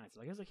 99,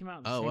 so I guess it came out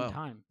at the same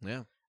time.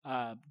 Yeah.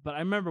 But I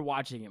remember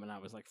watching it when I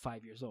was like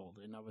 5 years old,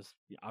 and I was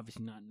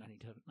obviously not in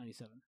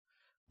 97.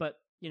 But,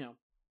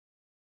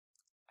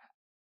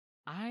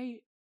 I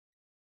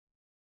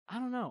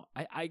don't know.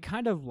 I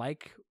kind of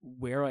like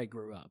where I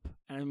grew up.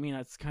 And I mean,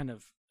 that's kind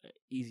of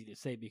easy to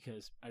say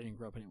because I didn't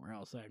grow up anywhere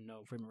else. I have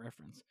no frame of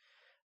reference.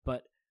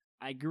 But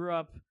I grew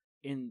up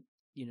in,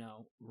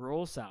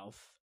 rural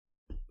South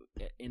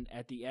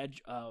at the edge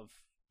of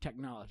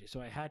technology. So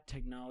I had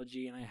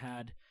technology and I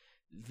had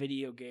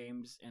video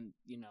games and,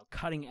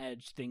 cutting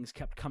edge things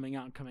kept coming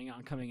out.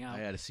 I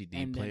had a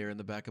CD player in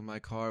the back of my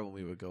car when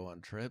we would go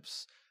on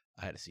trips.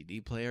 I had a CD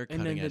player,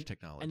 cutting edge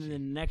technology. And then the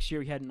next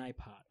year we had an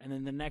iPod. And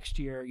then the next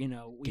year,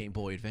 Game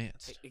Boy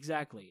Advance.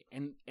 Exactly.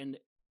 And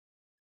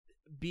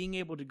being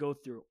able to go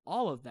through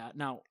all of that.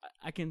 Now,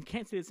 I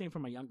can't say the same for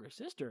my younger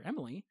sister,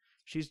 Emily.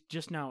 She's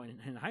just now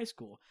in high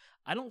school.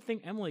 I don't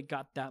think Emily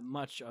got that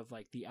much of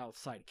like the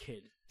outside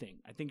kid thing.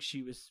 I think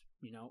she was,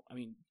 I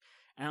mean,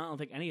 and I don't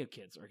think any of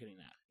kids are getting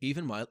that.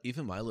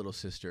 Even my little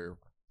sister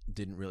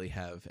didn't really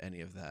have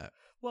any of that.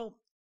 Well,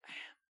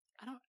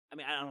 I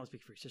don't want to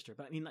speak for your sister,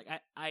 but I mean, like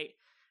I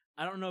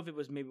don't know if it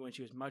was maybe when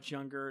she was much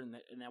younger and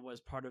that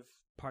was part of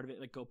it,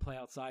 like go play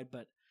outside.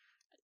 But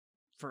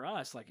for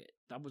us, like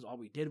that was all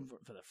we did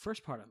for the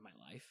first part of my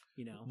life,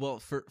 Well,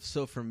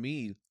 for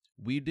me,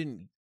 we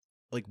didn't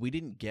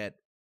get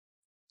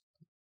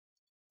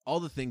all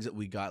the things that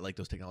we got, like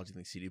those technology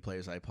things, CD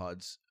players,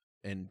 iPods,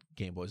 and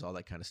Game Boys, all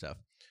that kind of stuff.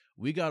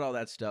 We got all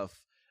that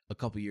stuff a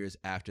couple years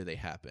after they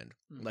happened.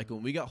 Mm-hmm. Like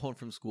when we got home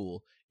from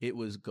school, it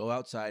was go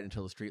outside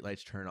until the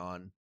streetlights turn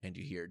on and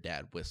you hear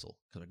Dad whistle,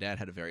 because my dad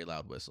had a very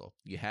loud whistle.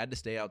 You had to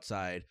stay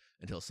outside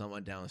until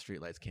someone down the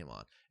streetlights came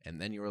on, and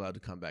then you were allowed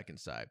to come back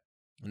inside.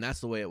 And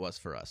that's the way it was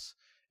for us.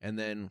 And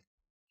then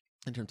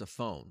in terms of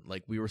phone,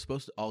 like we were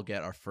supposed to all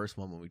get our first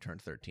one when we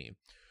turned 13.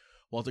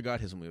 Walter got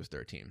his when he was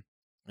 13,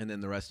 and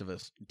then the rest of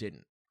us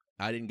didn't.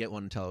 I didn't get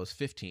one until I was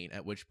 15,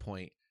 at which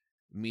point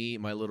me,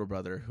 my little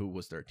brother, who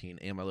was 13,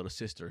 and my little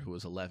sister, who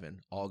was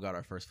 11, all got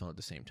our first phone at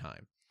the same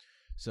time.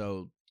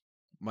 So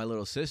my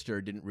little sister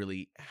didn't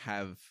really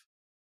have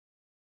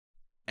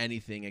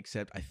anything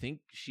except I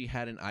think she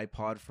had an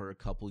iPod for a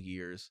couple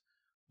years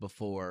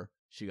before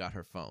she got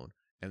her phone,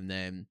 and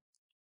then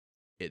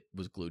it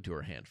was glued to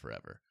her hand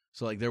forever.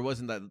 So like there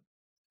wasn't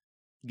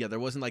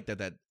like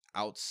that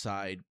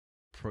outside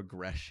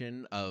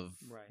progression of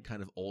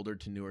kind of older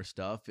to newer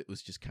stuff. It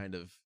was just kind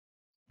of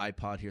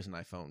iPod, here's an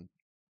iPhone,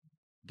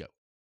 go.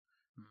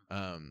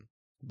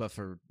 But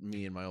for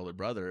me and my older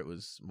brother, it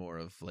was more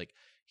of like,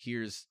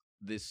 here's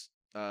this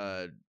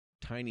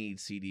tiny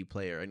CD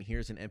player, and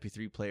here's an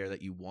MP3 player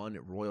that you won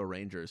at Royal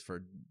Rangers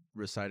for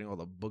reciting all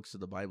the books of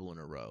the Bible in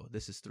a row.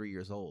 This is 3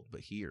 years old,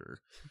 but here.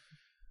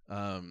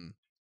 That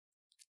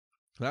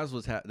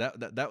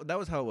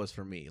was how it was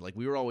for me. Like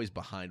we were always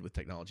behind with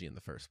technology in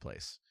the first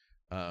place.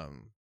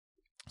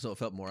 So it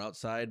felt more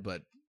outside,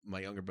 but my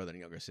younger brother and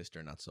younger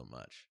sister, not so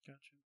much. Gotcha.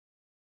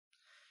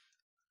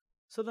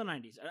 So the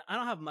 90s. I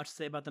don't have much to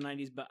say about the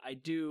 90s, but I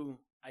do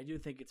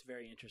think it's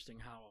very interesting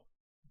how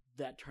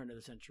that turn of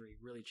the century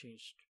really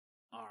changed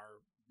our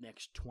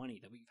next 20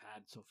 that we've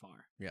had so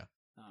far. Yeah.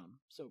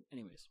 So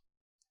anyways,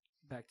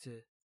 back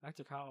to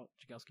Kyle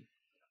Jagelski.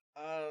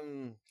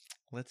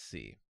 Let's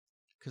see.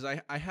 Because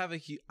I have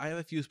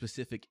a few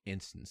specific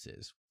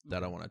instances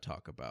that I want to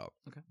talk about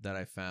that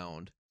I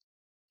found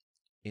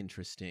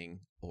interesting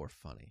or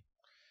funny.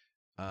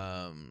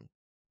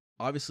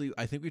 Obviously,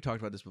 I think we talked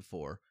about this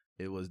before.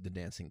 It was the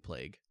dancing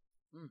plague.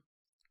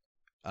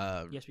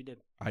 Yes, we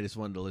did. I just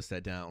wanted to list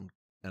that down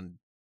and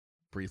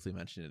briefly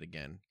mention it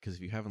again, because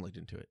if you haven't looked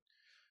into it,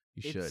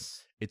 you should.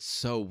 It's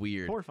so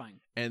weird, horrifying.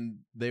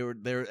 And there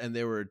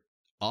were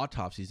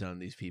autopsies done on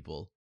these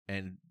people.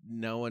 And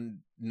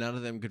none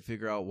of them could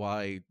figure out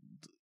why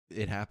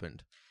it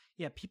happened.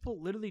 Yeah,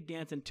 people literally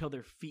danced until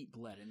their feet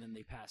bled and then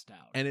they passed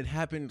out. And it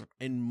happened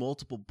in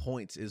multiple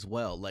points as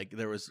well. Like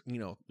there was,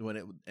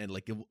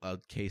 like a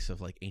case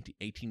of like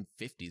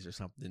 1850s or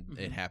something. Mm-hmm.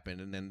 It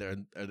happened, and then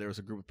there was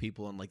a group of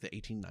people in like the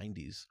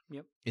 1890s.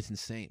 Yep, it's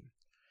insane.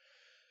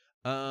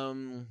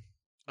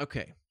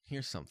 Okay,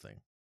 here's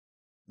something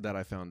that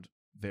I found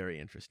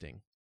very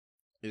interesting,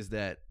 is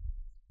that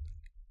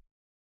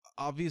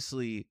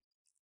obviously.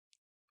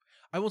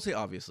 I won't say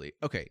obviously.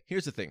 Okay,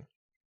 here's the thing.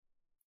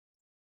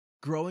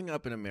 Growing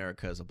up in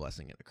America is a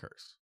blessing and a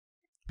curse.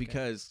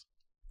 Because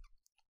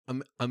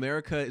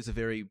America is a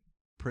very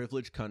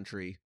privileged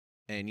country,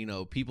 and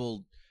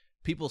people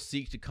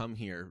seek to come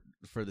here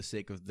for the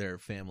sake of their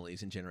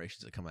families and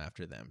generations that come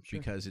after them. Sure.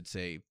 Because it's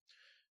a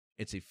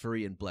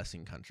free and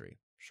blessing country.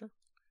 Sure.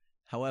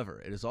 However,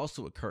 it is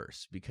also a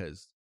curse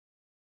because,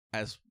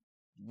 as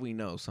we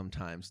know,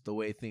 sometimes the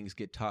way things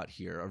get taught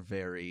here are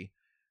very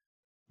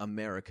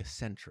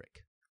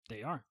America-centric.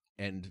 They are.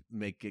 And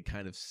make it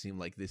kind of seem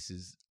like this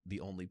is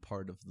the only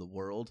part of the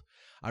world.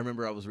 I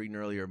remember I was reading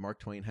earlier, Mark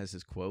Twain has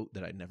this quote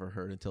that I'd never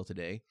heard until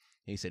today.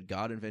 He said,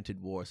 "God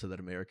invented war so that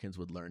Americans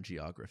would learn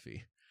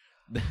geography."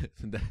 that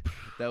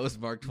was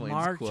Mark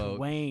Twain's quote. Mark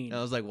Twain. And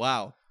I was like,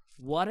 wow.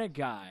 What a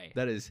guy.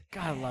 That is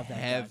gotta love that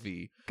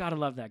heavy. Guy. Gotta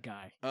love that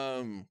guy. I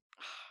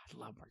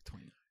love Mark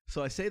Twain.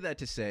 So I say that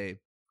to say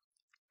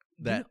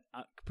that...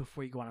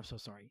 before you go on, I'm so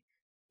sorry.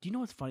 Do you know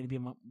what's funny to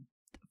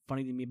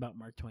me about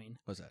Mark Twain?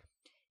 What's that?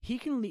 He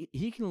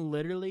can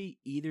literally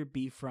either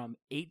be from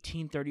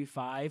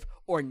 1835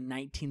 or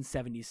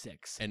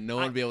 1976, and no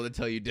one will be able to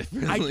tell you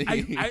differently.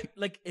 I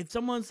like if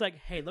someone's like,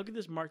 "Hey, look at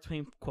this Mark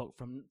Twain quote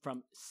from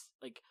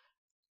like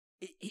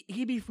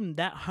he'd be from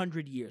that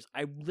 100 years."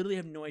 I literally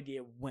have no idea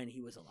when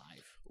he was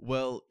alive.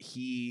 Well,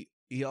 he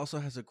also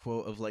has a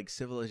quote of like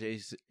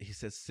civilization. He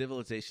says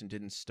civilization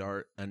didn't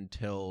start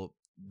until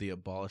the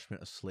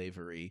abolishment of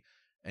slavery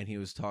and he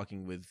was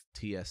talking with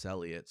T.S.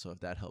 Eliot. So if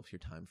that helps your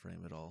time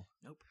frame at all,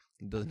 Nope.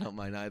 It doesn't help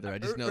mine either. I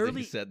just know that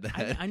he said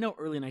that. I know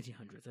early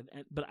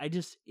 1900s, but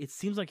it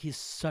seems like he's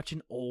such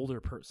an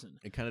older person.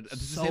 It kind of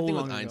it's So the same thing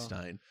with long ago.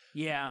 Einstein.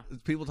 Yeah.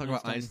 People talk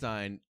about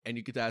Einstein, and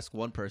you could ask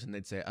one person,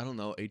 they'd say, I don't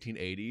know,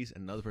 1880s,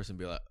 and another person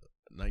would be like,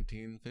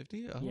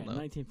 1950? I don't know.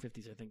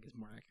 1950s I think is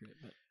more accurate.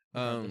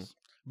 But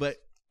but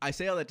I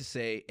say all that to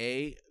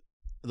say,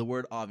 the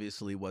word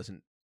obviously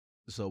wasn't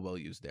so well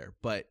used there,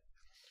 but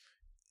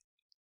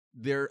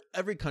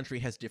every country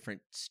has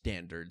different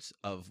standards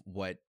of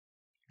what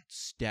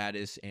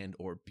status and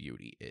or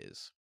beauty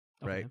is,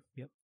 right?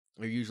 Yep.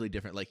 They're usually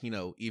different. Like,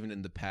 even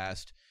in the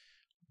past,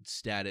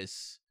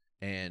 status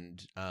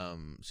and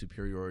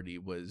superiority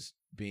was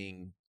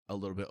being a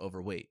little bit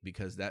overweight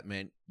because that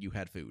meant you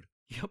had food.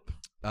 Yep.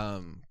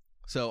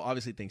 So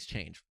obviously things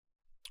change.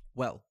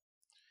 Well,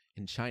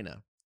 in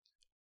China,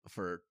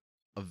 for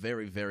a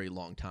very, very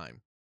long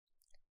time,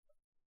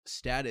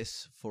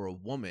 status for a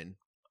woman,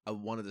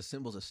 one of the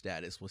symbols of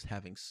status was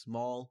having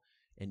small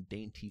and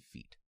dainty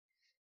feet.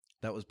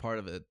 That was part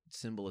of a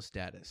symbol of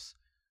status.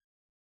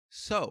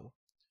 So,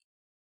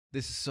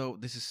 this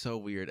is so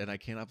weird, and I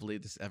cannot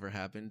believe this ever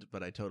happened.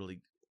 But it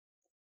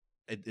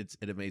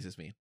amazes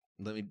me.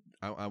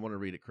 I want to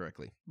read it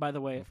correctly. By the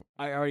way,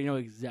 I already know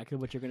exactly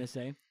what you're gonna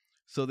say.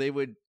 So they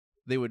would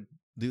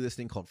do this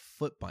thing called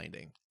foot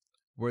binding,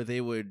 where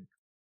they would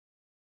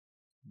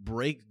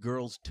break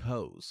girls'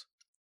 toes,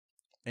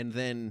 and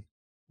then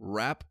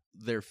wrap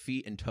their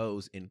feet and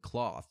toes in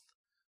cloth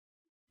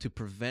to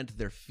prevent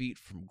their feet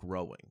from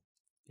growing.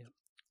 Yep.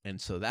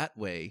 And so that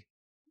way,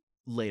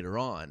 later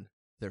on,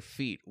 their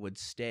feet would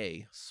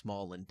stay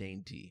small and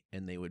dainty,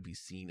 and they would be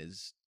seen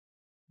as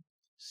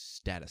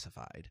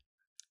statusified.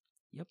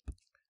 Yep.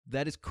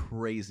 That is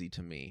crazy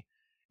to me.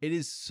 It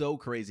is so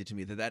crazy to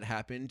me that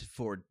happened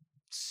for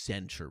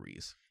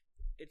centuries.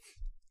 It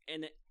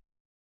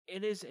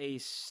is a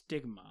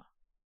stigma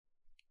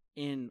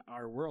in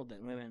our world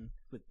that women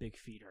with big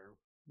feet are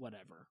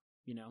whatever,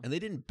 And they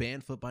didn't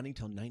ban foot binding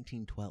till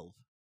 1912.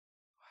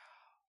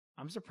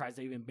 I'm surprised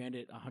they even banned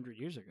it 100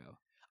 years ago.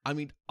 I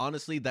mean,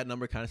 honestly, that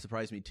number kind of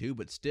surprised me too,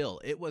 but still,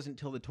 it wasn't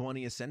until the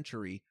 20th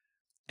century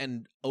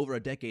and over a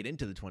decade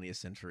into the 20th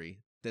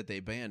century that they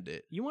banned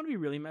it. You want to be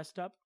really messed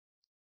up?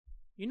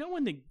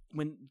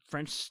 When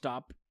French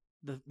stopped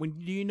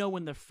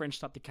when the French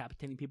stopped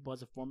decapitating people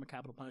as a form of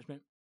capital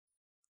punishment?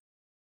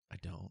 I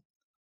don't.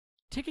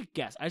 Take a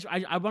guess.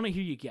 I want to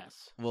hear you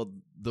guess. Well,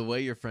 the way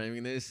you're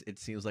framing this, it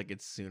seems like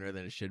it's sooner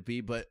than it should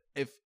be. But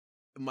if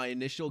my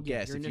initial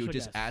guess, if you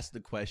just asked the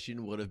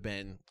question, would have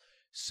been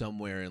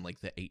somewhere in like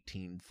the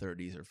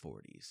 1830s or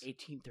 40s.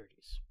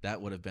 1830s.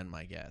 That would have been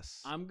my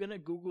guess. I'm going to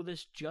Google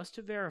this just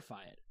to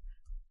verify it.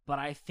 But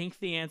I think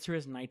the answer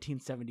is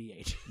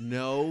 1978.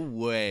 No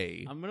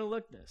way. I'm going to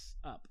look this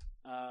up.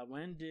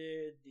 When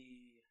did the...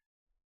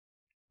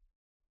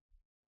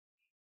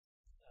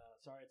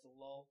 sorry, it's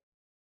a lull.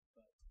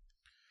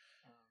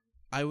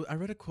 I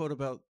read a quote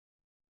about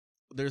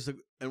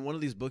in one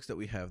of these books that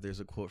we have,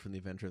 there's a quote from the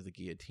inventor of the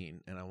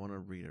guillotine, and I want to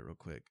read it real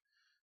quick.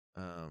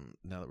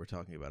 Now that we're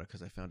talking about it,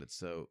 because I found it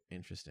so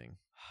interesting.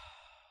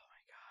 Oh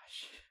my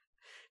gosh,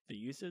 the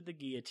use of the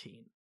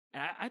guillotine.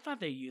 I thought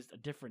they used a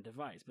different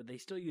device, but they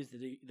still used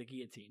the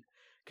guillotine.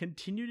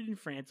 Continued in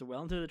France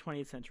well into the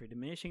 20th century,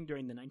 diminishing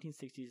during the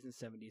 1960s and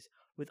 70s,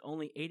 with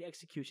only 8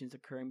 executions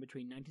occurring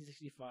between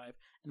 1965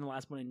 and the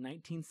last one in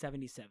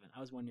 1977. I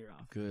was 1 year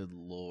off. Good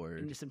Lord.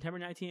 In September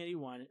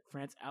 1981,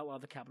 France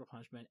outlawed the capital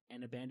punishment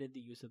and abandoned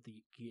the use of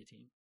the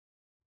guillotine.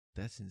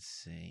 That's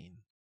insane.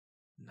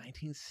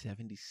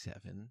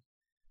 1977?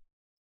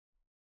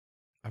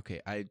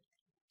 Okay, I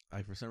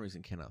for some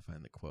reason cannot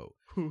find the quote.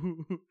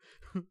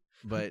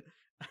 But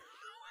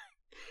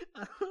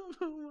I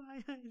don't know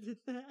why I did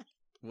that.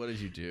 What did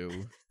you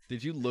do?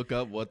 Did you look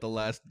up what the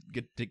last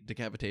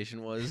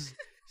decapitation was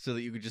so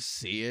that you could just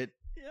see it?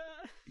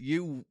 Yeah.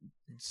 You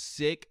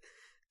sick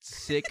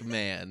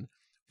man.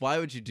 Why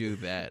would you do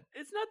that?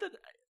 It's not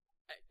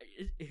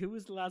that... who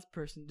was the last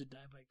person to die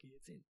by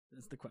guillotine?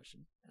 That's the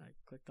question. And I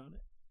clicked on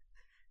it.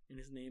 And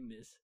his name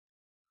is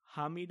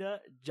Hamida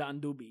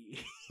Jandoubi.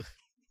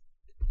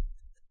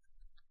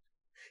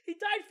 He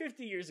died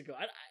 50 years ago.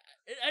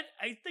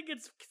 I think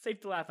it's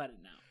safe to laugh at it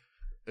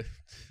now.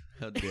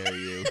 How dare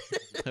you?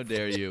 How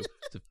dare you?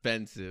 It's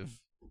offensive.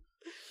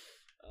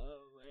 Oh,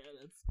 man,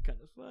 that's kind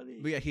of funny.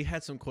 But yeah, he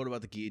had some quote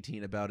about the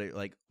guillotine about it,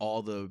 like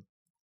all the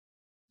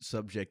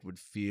subject would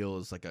feel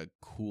is like a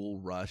cool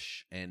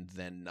rush and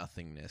then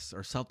nothingness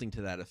or something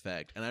to that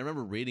effect. And I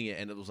remember reading it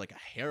and it was like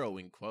a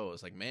harrowing quote. I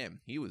was like, man,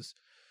 he was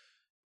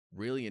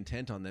really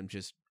intent on them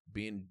just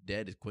being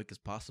dead as quick as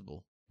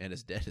possible and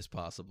as dead as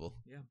possible.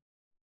 Yeah.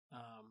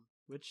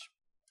 Which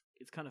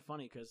it's kind of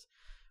funny because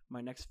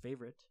my next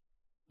favorite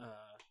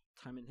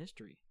time in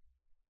history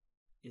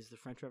is the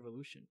French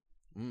Revolution.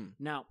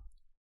 Now,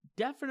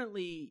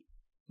 definitely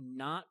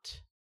not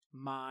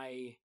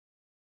my...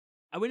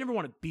 I would never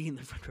want to be in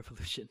the French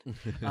Revolution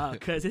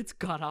because it's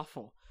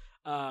god-awful.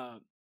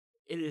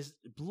 It is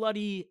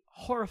bloody,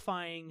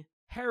 horrifying,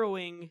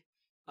 harrowing,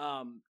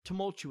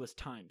 tumultuous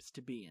times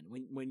to be in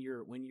when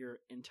your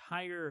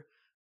entire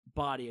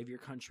body of your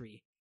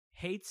country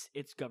hates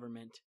its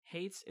government,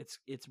 hates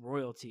its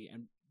royalty,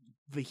 and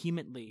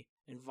vehemently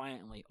and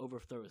violently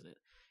overthrows it.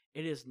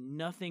 It is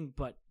nothing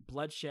but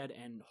bloodshed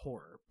and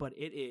horror, but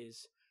it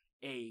is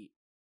a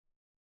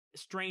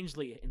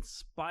strangely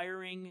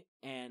inspiring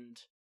and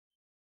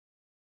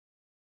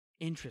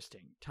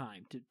interesting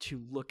time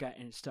to look at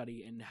and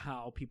study and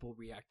how people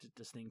react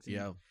to things.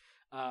 Yeah.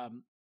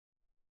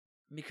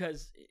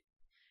 Because,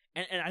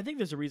 and I think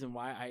there's a reason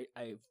why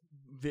I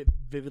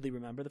vividly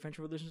remember the French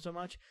Revolution so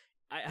much.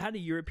 I had a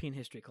European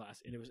history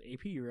class, and it was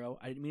AP Euro.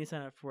 I didn't mean to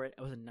sign up for it.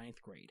 I was in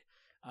 9th grade.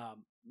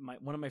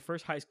 One of my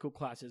first high school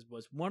classes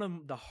was one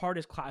of the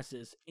hardest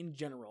classes in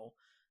general,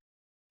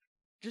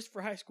 just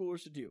for high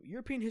schoolers to do.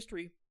 European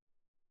history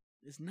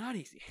is not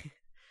easy.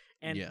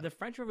 And the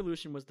French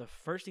Revolution was the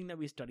first thing that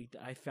we studied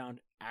that I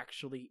found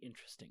actually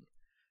interesting.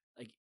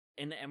 Like,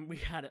 and we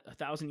had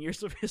 1,000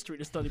 years of history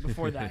to study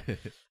before that.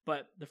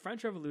 But the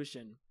French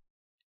Revolution,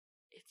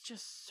 it's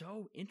just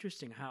so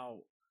interesting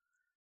how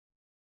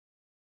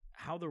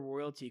the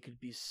royalty could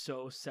be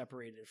so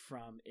separated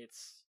from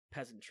its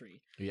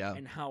peasantry. Yeah.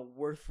 And how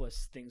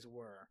worthless things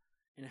were,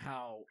 and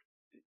how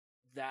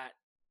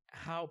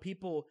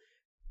people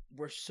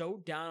were so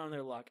down on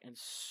their luck and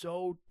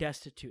so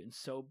destitute and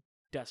so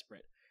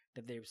desperate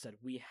that they've said,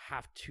 we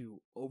have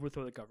to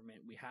overthrow the government.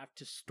 We have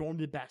to storm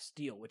the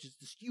Bastille, which is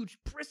this huge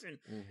prison,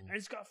 and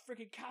it's got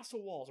freaking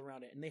castle walls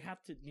around it. And they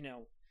have to,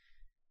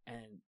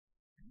 and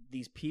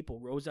these people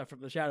rose up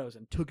from the shadows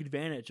and took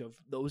advantage of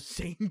those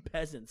same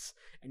peasants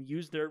and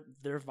used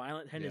their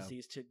violent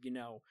tendencies to,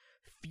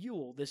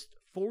 fuel this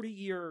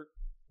 40-year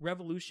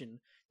revolution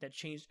that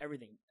changed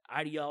everything.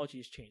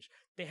 Ideologies changed.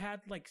 They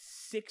had like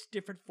 6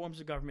 different forms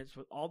of governments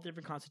with all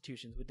different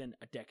constitutions within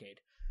a decade.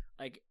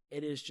 Like,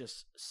 it is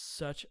just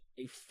such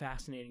a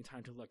fascinating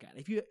time to look at.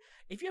 If you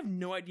have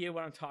no idea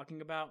what I'm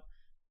talking about,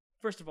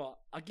 first of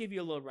all, I'll give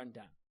you a little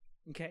rundown.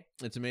 Okay?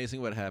 It's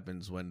amazing what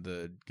happens when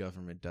the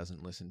government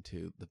doesn't listen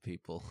to the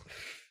people.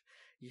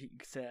 You can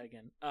say that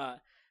again.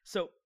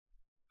 So,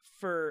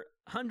 for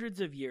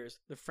hundreds of years,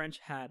 the French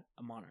had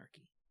a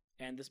monarchy.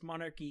 And this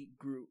monarchy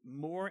grew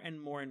more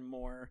and more and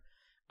more,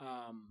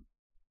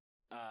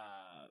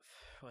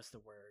 what's the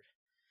word?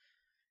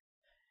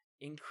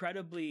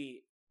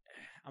 Incredibly,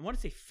 I want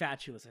to say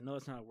fatuous. I know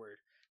that's not a word.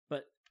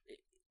 But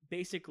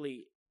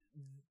basically,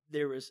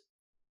 there was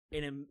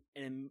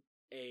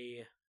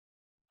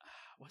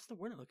what's the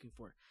word I'm looking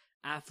for?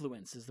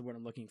 Affluence is the word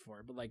I'm looking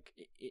for. But like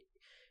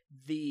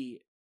the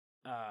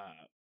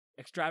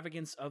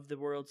extravagance of the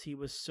royalty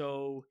was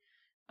so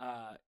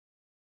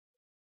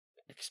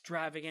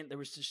extravagant. There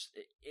was just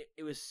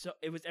it was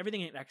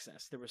everything in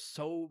excess. There was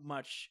so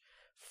much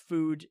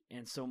food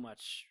and so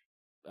much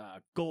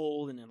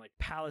gold and then like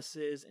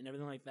palaces and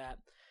everything like that.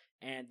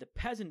 And the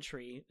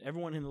peasantry,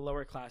 everyone in the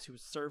lower class who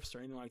was serfs or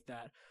anything like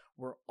that,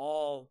 were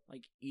all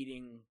like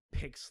eating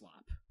pig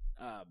slop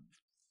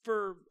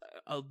for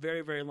a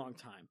very, very long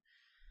time.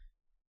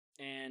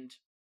 And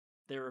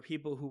there were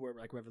people who were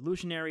like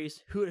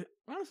revolutionaries, who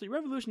honestly,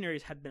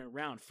 revolutionaries had been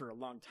around for a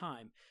long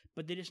time,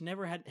 but they just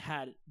never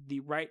had the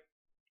right,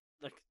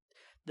 like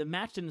the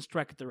match didn't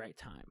strike at the right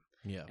time.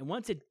 Yeah. And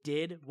once it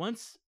did,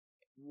 once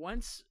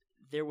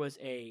there was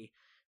a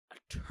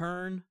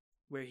turn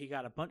where he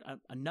got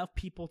enough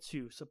people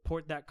to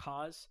support that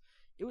cause,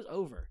 it was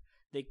over.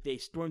 They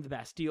stormed the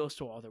Bastille,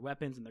 stole all their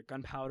weapons and their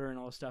gunpowder and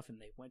all this stuff, and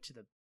they went to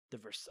the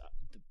Versailles.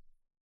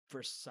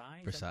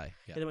 Versailles.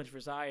 Yeah. They went to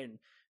Versailles and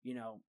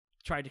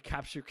tried to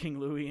capture King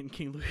Louis, and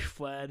King Louis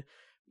fled.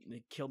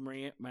 They killed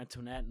Marie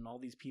Antoinette and all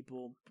these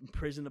people,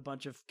 imprisoned a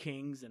bunch of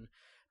kings, and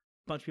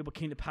a bunch of people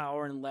came to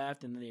power and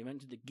left, and then they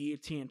went to the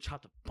guillotine and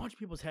chopped a bunch of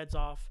people's heads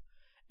off,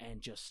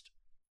 and just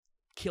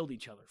killed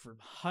each other for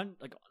not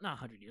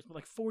 100 years, but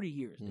like 40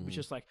 years. It was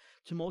just like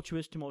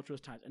tumultuous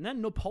times. And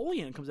then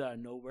Napoleon comes out of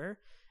nowhere,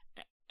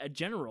 a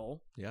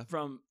general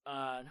from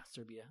not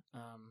Serbia. I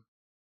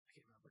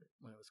can't remember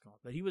what it was called,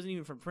 but he wasn't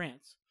even from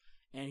France.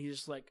 And he's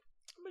just like,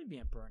 I'm gonna be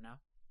emperor now.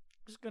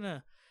 I'm just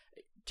gonna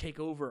take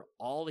over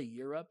all of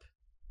Europe.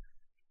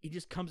 He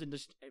just comes in,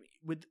 just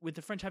with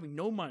the French having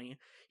no money,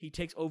 he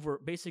takes over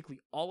basically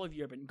all of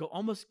Europe and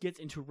almost gets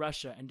into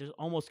Russia and just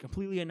almost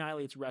completely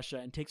annihilates Russia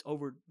and takes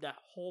over that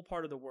whole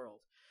part of the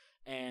world.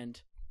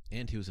 And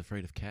he was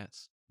afraid of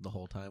cats the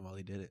whole time while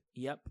he did it.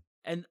 Yep.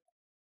 And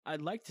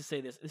I'd like to say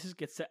this.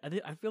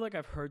 I feel like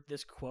I've heard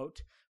this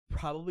quote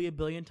probably 1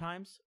 billion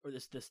times, or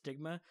this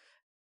stigma.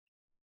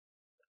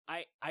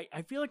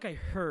 I feel like I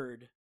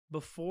heard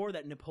before I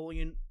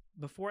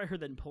heard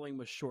that Napoleon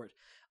was short,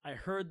 I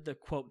heard the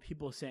quote,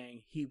 people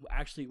saying he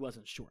actually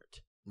wasn't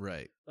short.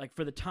 Right. Like,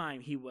 for the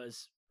time, he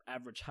was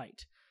average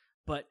height.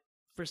 But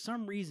for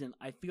some reason,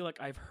 I feel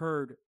like I've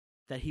heard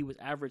that he was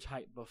average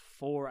height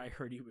before I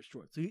heard he was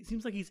short. So it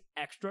seems like he's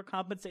extra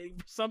compensating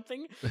for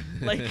something.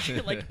 like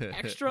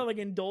extra like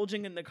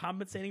indulging in the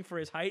compensating for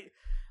his height.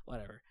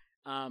 Whatever.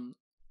 But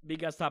he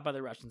got stopped by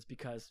the Russians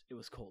because it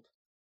was cold.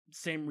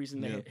 Same reason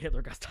that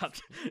Hitler got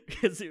stopped,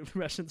 because the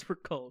Russians were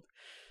cold.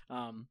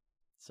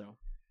 So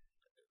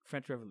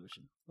French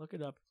Revolution. Look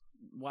it up.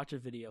 Watch a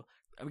video.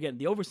 Again,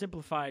 the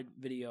oversimplified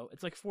video.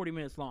 It's like 40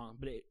 minutes long,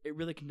 but it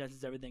really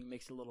condenses everything,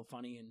 makes it a little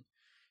funny, and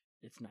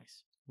it's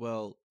nice.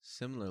 Well,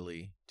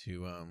 similarly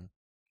to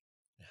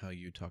how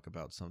you talk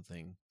about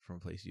something from a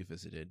place you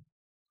visited,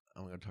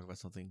 I'm going to talk about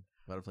something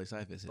about a place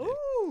I visited.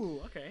 Ooh,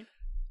 okay.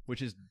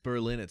 Which is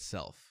Berlin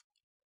itself.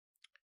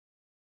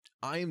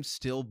 I am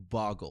still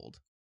boggled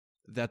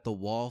that the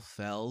wall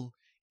fell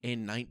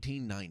in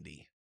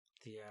 1990.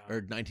 Yeah. Or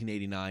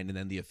 1989, and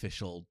then the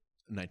official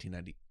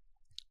 1990.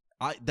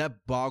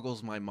 That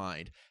boggles my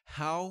mind.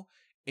 How,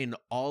 in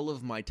all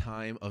of my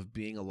time of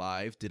being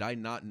alive, did I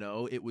not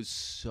know it was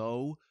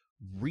so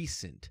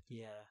recent?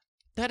 Yeah.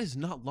 That is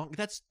not long.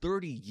 That's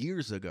 30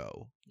 years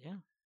ago. Yeah.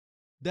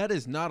 That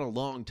is not a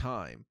long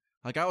time.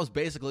 Like, I was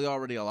basically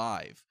already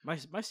alive.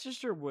 My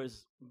sister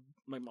was,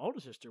 my older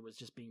sister was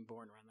just being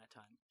born around that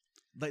time.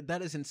 Like,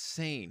 that is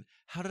insane.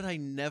 How did I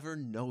never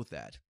know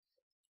that?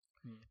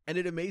 And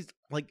it amazed,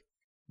 like,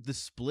 the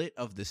split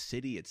of the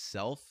city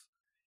itself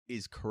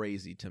is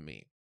crazy to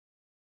me.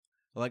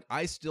 Like,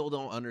 I still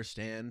don't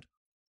understand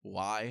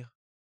why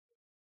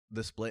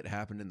the split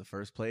happened in the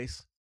first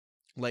place.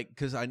 Like,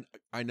 because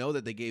I know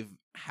that they gave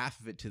half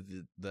of it to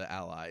the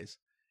Allies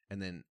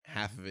and then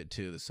half of it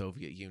to the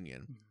Soviet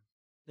Union.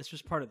 This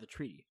was part of the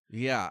treaty.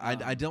 Yeah,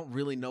 I don't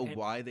really know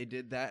why they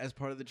did that as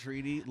part of the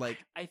treaty. Like,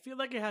 I feel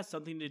like it has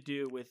something to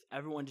do with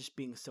everyone just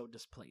being so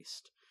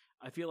displaced.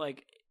 I feel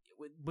like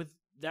with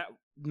that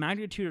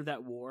magnitude of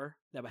that war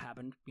that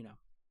happened,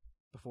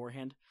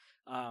 beforehand,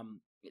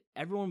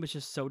 everyone was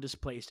just so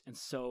displaced and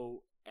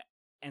so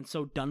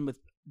done with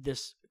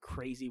this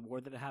crazy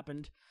war that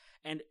happened.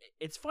 And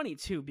it's funny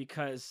too,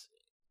 because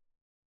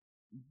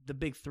the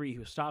big three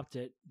who stopped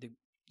it, the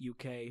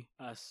UK,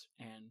 us,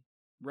 and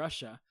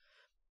Russia,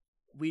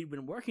 we'd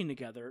been working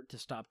together to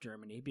stop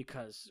Germany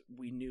because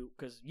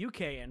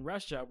UK and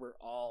Russia were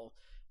all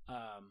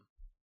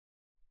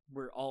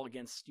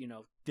against,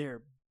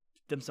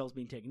 themselves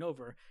being taken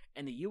over,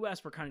 and the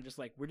US were kind of just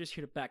like, we're just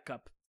here to back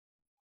up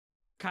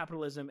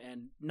capitalism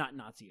and not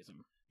Nazism.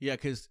 Yeah,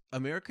 because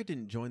America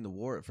didn't join the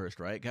war at first,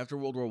 right? After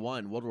World War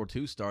I, World War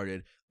II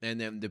started, and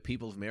then the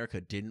people of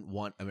America didn't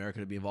want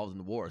America to be involved in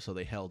the war, so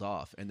they held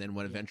off. And then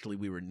when eventually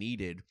we were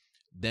needed,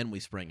 then we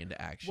sprang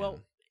into action. Well,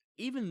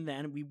 even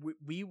then,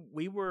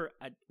 we were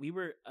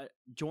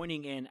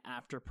joining in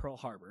after Pearl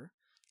Harbor.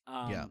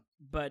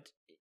 But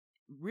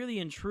really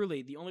and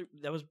truly,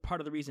 that was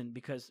part of the reason,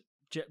 because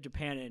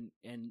Japan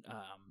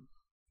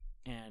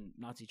and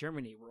Nazi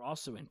Germany were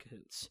also in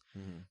cahoots.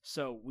 Mm-hmm.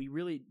 So we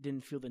really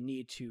didn't feel the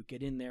need to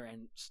get in there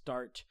and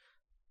start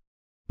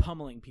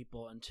pummeling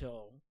people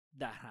until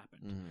that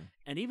happened. Mm-hmm.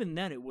 And even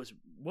then, it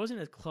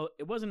wasn't as close.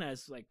 It wasn't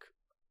as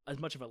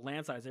much of a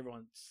landslide as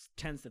everyone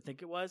tends to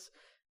think it was.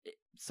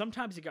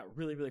 Sometimes it got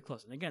really, really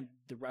close. And again,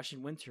 the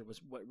Russian winter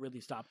was what really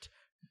stopped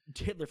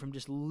Hitler from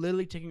just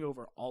literally taking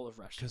over all of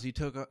Russia. Because he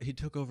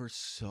took over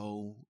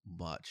so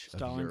much of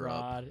Europe.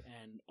 Stalingrad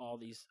and all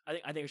these.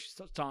 I think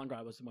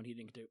Stalingrad was the one he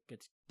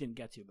didn't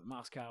get to, but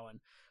Moscow and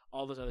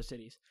all those other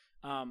cities.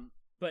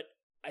 But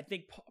I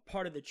think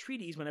part of the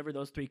treaties, whenever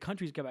those three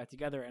countries got back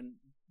together and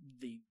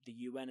the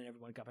UN and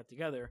everyone got back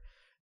together,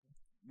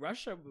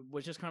 Russia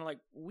was just kind of like,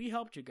 we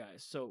helped you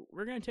guys, so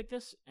we're going to take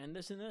this and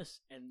this and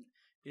this. And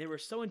they were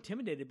so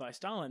intimidated by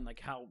Stalin, like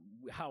how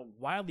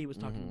wildly he was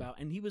talking about,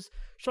 and he was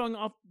showing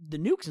off the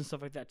nukes and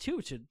stuff like that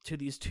too to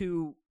these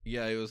two.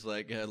 Yeah, he was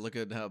like, "Look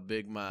at how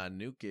big my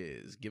nuke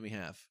is. Give me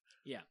half."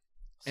 Yeah,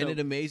 and it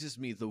amazes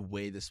me the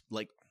way this,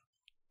 like,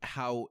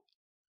 how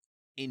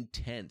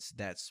intense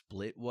that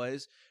split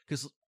was,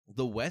 because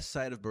the west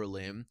side of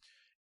Berlin,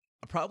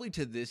 probably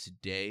to this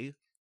day,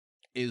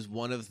 is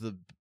one of the,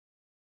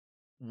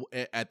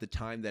 at the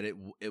time that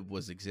it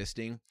was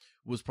existing,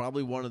 was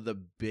probably one of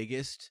the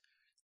biggest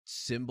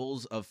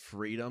symbols of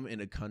freedom in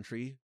a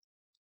country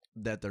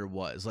that there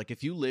was. Like,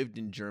 if you lived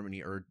in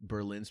Germany or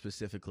Berlin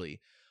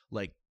specifically,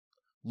 like,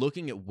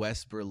 looking at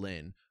West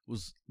Berlin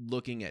was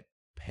looking at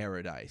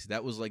paradise.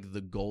 That was like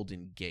the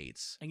Golden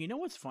Gates. And you know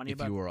what's funny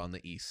if you were on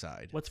the east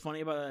side? What's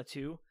funny about that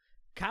too?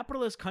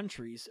 Capitalist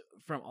countries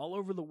from all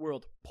over the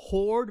world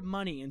poured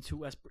money into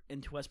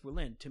West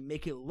Berlin to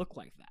make it look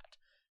like that.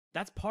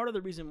 That's part of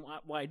the reason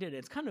why I did it.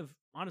 It's kind of,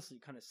 honestly,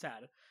 kind of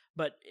sad,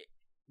 but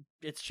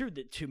it's true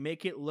that to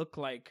make it look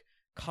like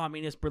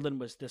communist Berlin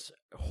was this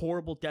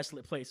horrible,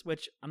 desolate place,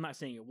 which I'm not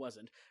saying it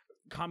wasn't.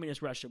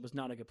 Communist Russia was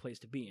not a good place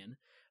to be in.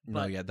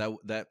 But, no, yeah,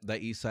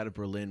 that east side of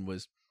Berlin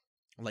was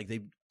like,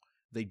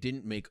 they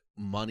didn't make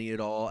money at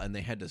all, and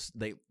they had to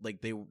they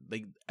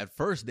at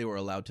first they were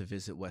allowed to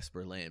visit West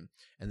Berlin,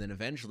 and then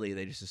eventually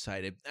they just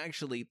decided,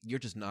 actually, you're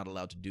just not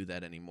allowed to do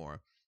that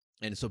anymore.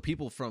 And so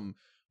people from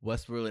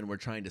West Berlin were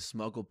trying to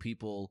smuggle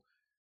people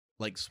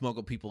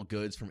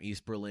goods from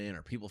East Berlin,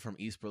 or people from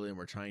East Berlin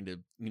were trying to,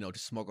 to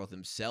smuggle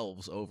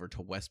themselves over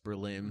to West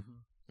Berlin.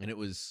 Mm-hmm. And it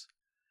was,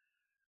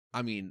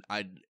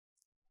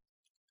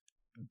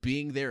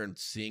 being there and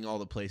seeing all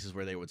the places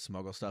where they would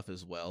smuggle stuff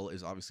as well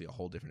is obviously a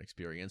whole different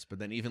experience. But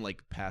then even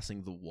like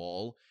passing the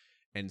wall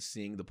and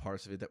seeing the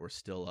parts of it that were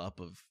still up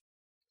of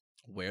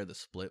where the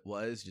split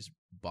was just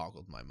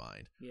boggled my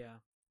mind. Yeah.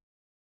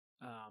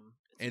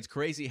 And it's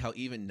crazy how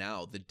even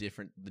now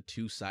the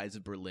two sides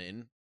of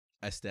Berlin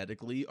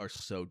aesthetically are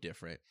so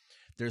different.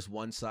 There's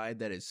one side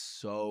that is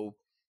so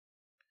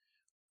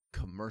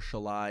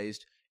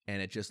commercialized,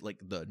 and it just like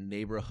the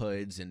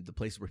neighborhoods and the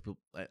places where people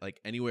like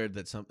anywhere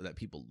that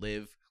people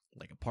live,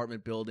 like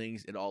apartment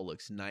buildings, it all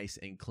looks nice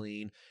and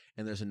clean.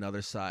 And there's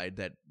another side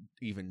that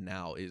even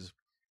now is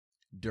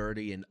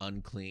dirty and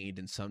uncleaned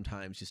and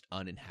sometimes just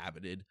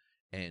uninhabited.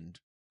 And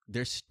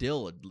there's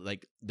still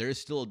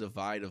a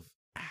divide of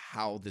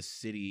how the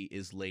city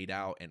is laid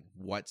out and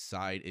what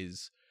side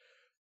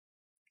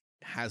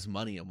has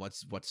money and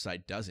what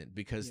side doesn't,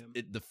 because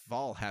the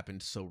fall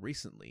happened so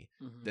recently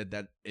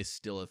that is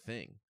still a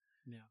thing.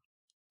 Yeah,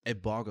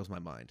 it boggles my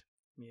mind.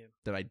 Yeah,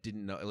 that I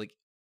didn't know. Like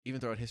even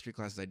throughout history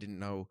classes, I didn't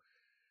know,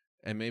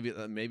 and maybe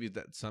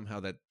that somehow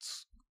that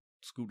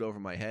scooped over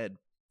my head.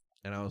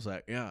 And I was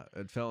like, yeah,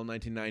 it fell in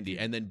 1990.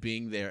 And then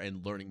being there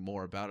and learning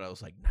more about it, I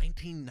was like,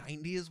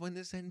 1990 is when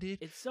this ended?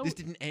 This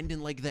didn't end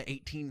in like the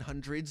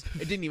 1800s.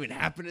 It didn't even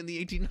happen in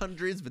the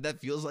 1800s, but that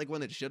feels like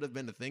when it should have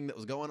been the thing that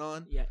was going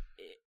on. Yeah,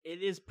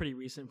 it is pretty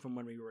recent from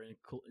when we were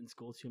in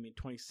school too. I mean,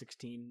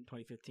 2016,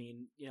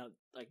 2015,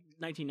 like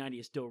 1990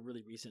 is still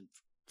really recent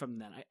from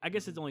then. I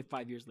guess it's only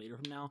 5 years later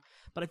from now.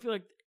 But I feel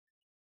like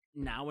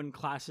now in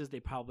classes, they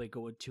probably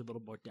go into a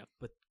little more depth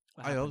with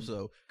what happened. I hope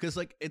so. Because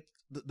like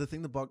the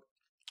thing that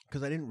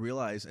because I didn't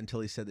realize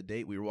until he said the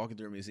date. We were walking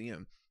through a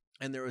museum,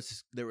 and there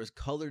was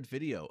colored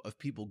video of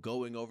people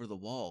going over the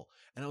wall,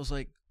 and I was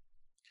like,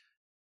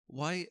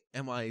 "Why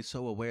am I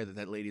so aware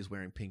that lady's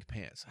wearing pink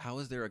pants? How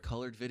is there a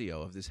colored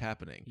video of this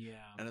happening?" Yeah,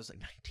 and I was like,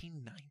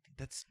 1990.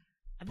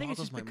 I think it's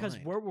just because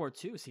World War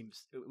II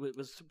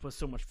was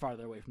so much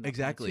farther away from that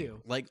exactly.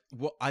 Too. Like,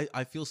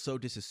 I feel so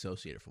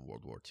disassociated from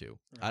World War II.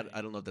 Right.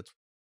 I don't know if that's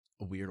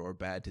weird or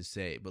bad to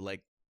say, but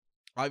like,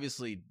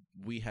 obviously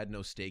we had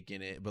no stake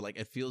in it, but like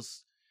it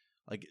feels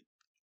like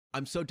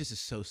I'm so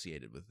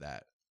disassociated with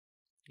that.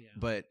 Yeah.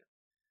 But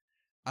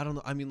I don't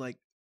know. I mean, like,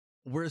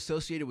 we're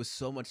associated with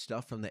so much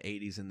stuff from the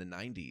 80s and the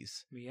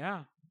 90s.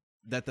 Yeah.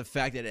 That the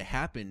fact that it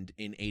happened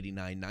in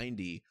 89,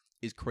 90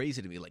 is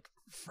crazy to me. Like,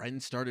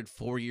 Friends started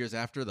 4 years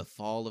after the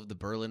fall of the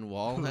Berlin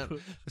Wall.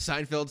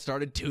 Seinfeld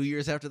started 2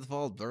 years after the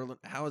fall of Berlin.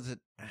 How is it?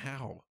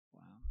 How?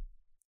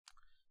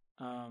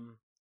 Wow.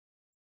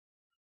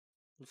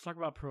 Let's talk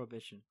about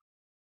Prohibition.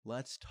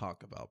 Let's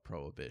talk about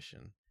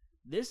Prohibition.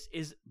 This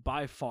is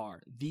by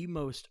far the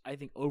most, I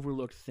think,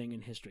 overlooked thing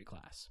in history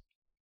class.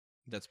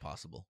 That's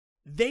possible.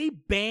 They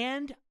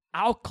banned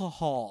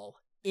alcohol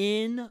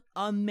in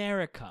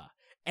America,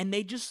 and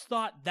they just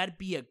thought that'd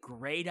be a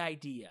great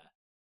idea.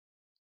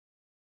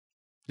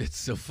 It's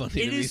so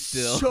funny to me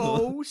still. It is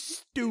so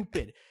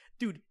stupid.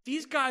 Dude,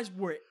 these guys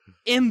were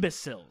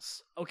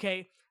imbeciles,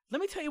 okay?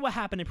 Let me tell you what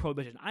happened in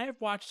Prohibition. I have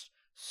watched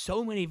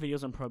so many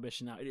videos on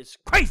Prohibition now. It is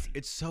crazy.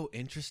 It's so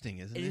interesting,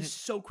 isn't it? It is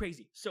so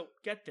crazy. So,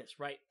 get this,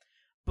 right?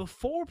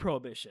 Before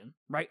Prohibition,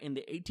 right, in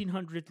the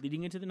 1800s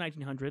leading into the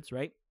 1900s,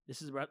 right?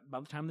 This is about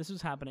the time this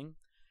was happening.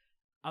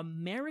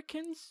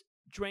 Americans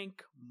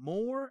drank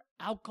more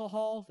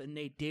alcohol than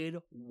they did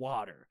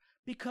water,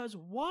 because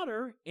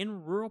water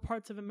in rural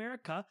parts of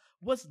America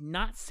was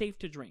not safe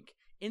to drink.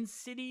 In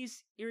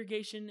cities,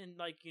 irrigation and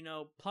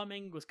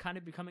plumbing was kind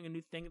of becoming a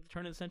new thing at the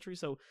turn of the century,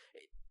 so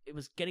it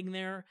was getting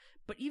there.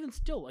 But even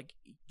still, like,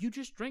 you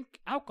just drink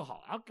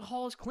alcohol.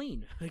 Alcohol is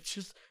clean. It's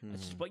just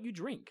that's just what you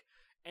drink.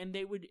 And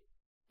they would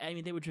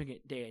drink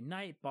it day and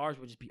night. Bars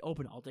would just be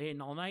open all day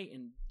and all night.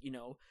 And,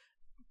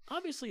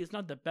 obviously it's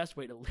not the best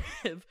way to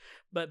live,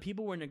 but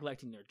people were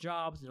neglecting their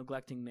jobs,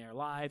 neglecting their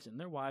lives and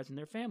their wives and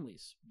their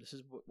families. This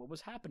is what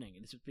was happening.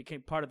 And this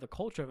became part of the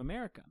culture of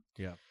America.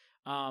 Yeah.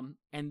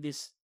 And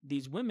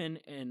these women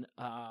in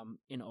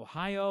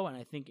Ohio and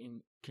I think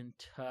in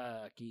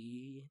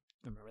Kentucky,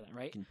 remember that,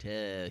 right?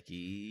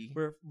 Kentucky.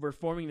 We're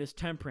forming this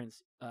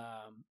temperance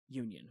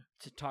union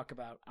to talk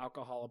about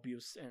alcohol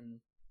abuse and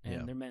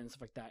their men and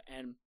stuff like that.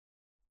 And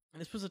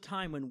this was a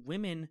time when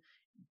women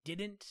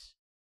didn't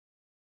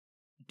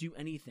do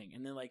anything,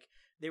 and then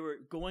they were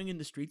going in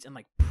the streets and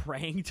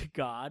praying to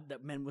God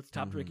that men would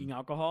stop drinking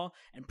alcohol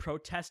and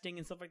protesting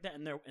and stuff like that.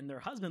 And their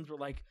husbands were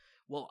like,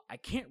 "Well, I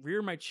can't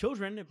rear my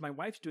children if my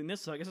wife's doing this,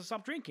 so I guess I'll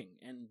stop drinking."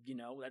 And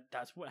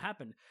that's what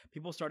happened.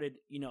 People started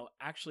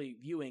actually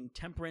viewing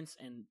temperance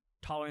and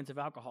tolerance of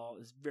alcohol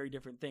as very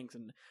different things,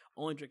 and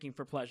only drinking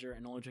for pleasure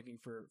and only drinking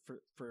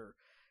for.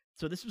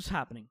 So this was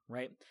happening,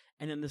 right?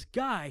 And then this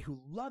guy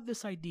who loved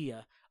this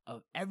idea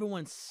of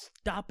everyone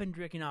stopping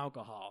drinking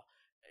alcohol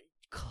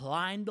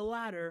climbed the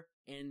ladder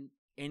in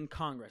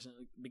Congress and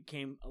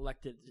became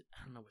elected.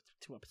 I don't know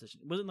to what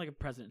position. It wasn't like a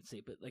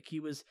presidency, but he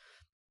was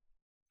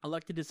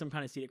elected to some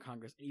kind of seat of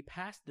Congress, and he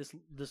passed this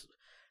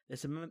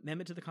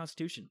amendment to the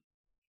Constitution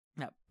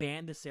that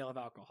banned the sale of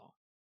alcohol.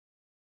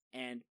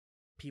 And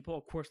people,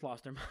 of course,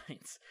 lost their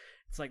minds.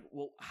 It's like,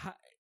 well,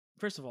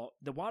 first of all,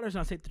 the water's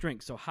not safe to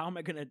drink, so how am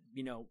I gonna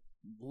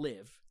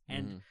live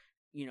and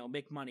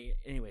make money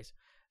anyways?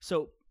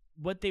 So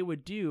what they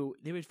would do,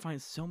 they would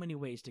find so many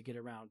ways to get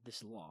around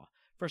this law.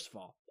 first of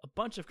all, a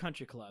bunch of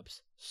country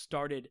clubs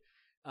started,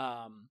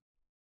 because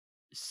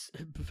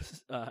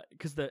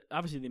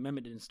obviously the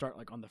amendment didn't start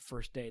like on the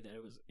first day that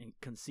it was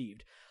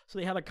conceived, so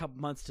they had a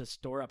couple months to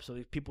store up.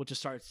 So people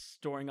just started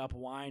storing up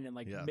wine and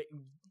like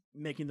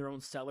making their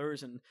own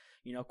cellars, and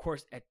of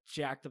course, it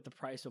jacked up the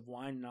price of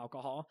wine and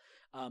alcohol.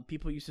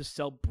 People used to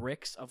sell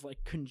bricks of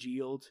like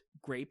congealed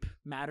grape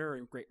matter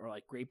and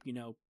grape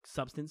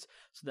substance,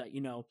 so that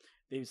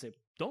they would say,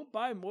 don't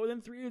buy more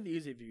than 3 of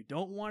these if you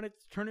don't want it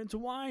to turn into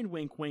wine,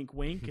 wink, wink,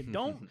 wink, and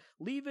don't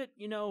leave it,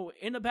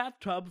 in a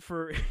bathtub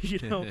for,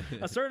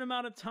 a certain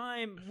amount of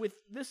time with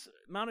this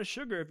amount of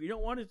sugar if you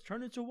don't want it to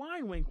turn into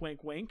wine, wink,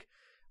 wink, wink.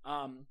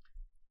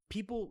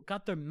 People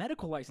got their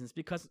medical license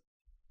because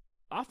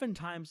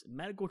oftentimes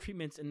medical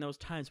treatments in those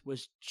times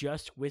was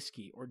just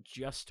whiskey or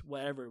just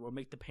whatever will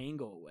make the pain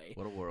go away.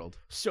 What a world.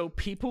 So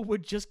people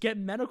would just get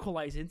medical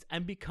license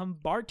and become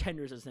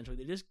bartenders, essentially.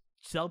 They just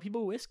sell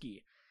people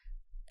whiskey.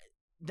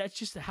 That's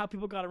just how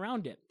people got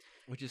around it.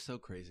 Which is so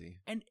crazy.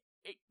 And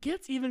it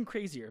gets even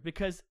crazier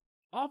because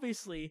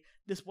obviously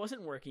this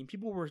wasn't working.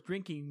 People were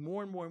drinking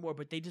more and more and more,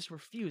 but they just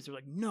refused. They're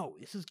like, no,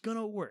 this is going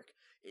to work.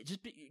 It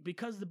just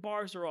because the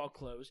bars are all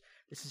closed,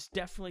 this is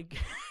definitely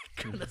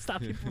going to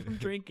stop people from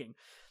drinking.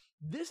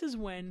 This is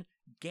when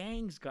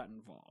gangs got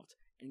involved,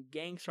 and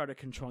gangs started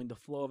controlling the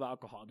flow of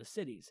alcohol to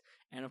cities.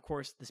 And of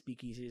course, the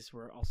speakeasies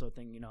were also a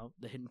thing,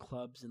 the hidden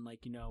clubs and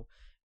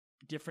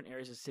different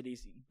areas of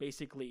cities,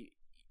 basically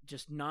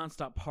just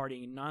nonstop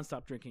partying,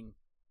 nonstop drinking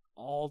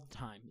all the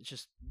time. It's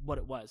just what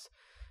it was.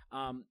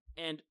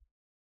 And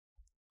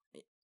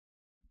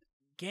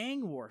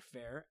gang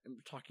warfare, and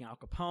we're talking Al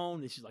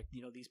Capone, this is like,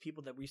 these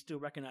people that we still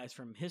recognize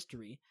from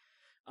history,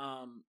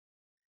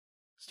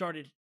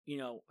 started,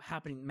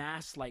 happening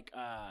mass,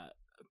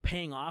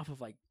 paying off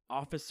of like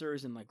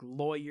officers and like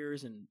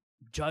lawyers and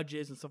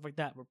judges and stuff like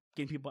that. We're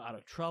getting people out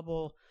of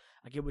trouble.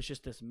 Like it was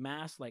just this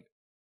mass,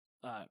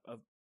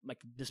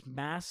 this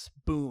mass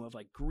boom of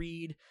like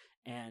greed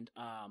and,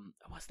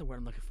 what's the word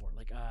I'm looking for?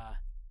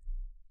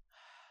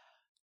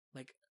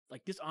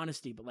 Like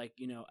dishonesty, but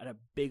at a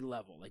big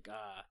level,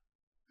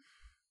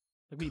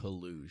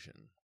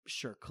 collusion.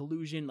 Sure,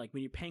 collusion. Like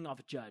when you're paying off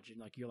a judge and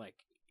like you're like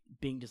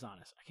being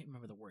dishonest. I can't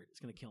remember the word. It's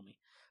gonna kill me.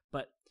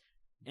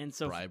 And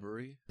so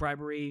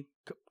bribery.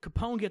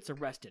 Capone gets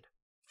arrested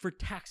for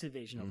tax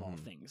evasion of all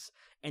things,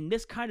 and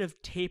this kind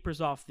of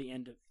tapers off the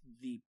end of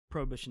the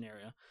Prohibition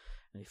era.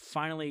 And they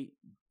finally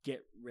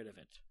get rid of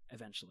it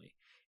eventually,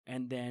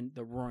 and then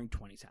the Roaring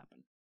 '20s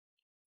happen.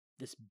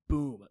 This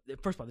boom.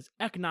 First of all, this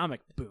economic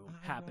boom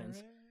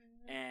happens,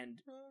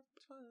 and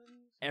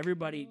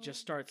everybody just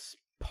starts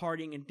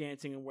partying and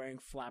dancing and wearing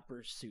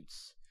flapper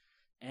suits.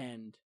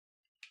 And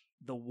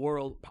the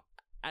world,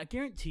 I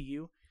guarantee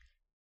you,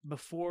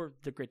 before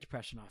the Great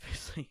Depression,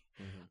 obviously,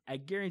 I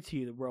guarantee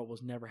you the world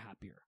was never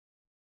happier.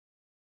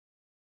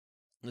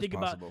 Think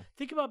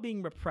about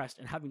being repressed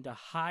and having to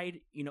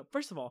hide.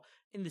 First of all,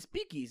 in the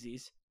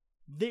speakeasies,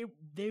 they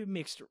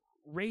mixed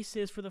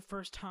races for the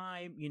first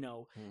time.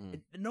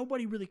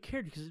 Nobody really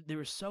cared because they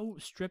were so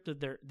stripped of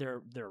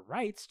their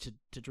rights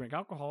to drink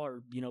alcohol,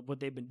 or what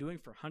they've been doing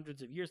for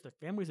hundreds of years, their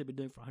families have been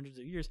doing for hundreds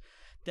of years,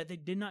 that they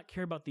did not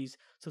care about these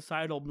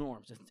societal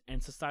norms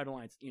and societal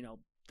lines.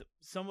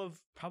 Some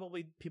of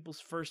probably people's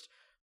first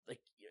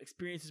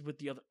experiences with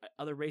the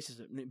other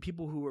races,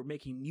 people who were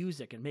making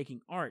music and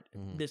making art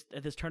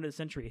at this turn of the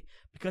century,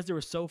 because they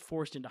were so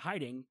forced into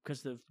hiding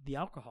because of the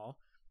alcohol.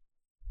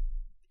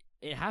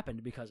 It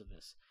happened because of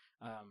this.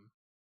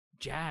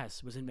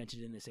 Jazz was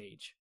invented in this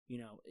age.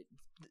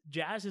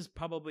 Jazz is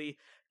probably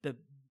the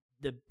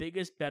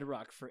biggest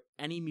bedrock for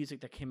any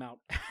music that came out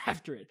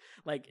after it.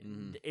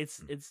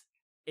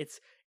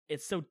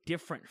 It's so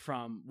different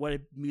from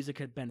what music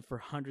had been for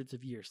hundreds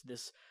of years.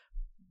 This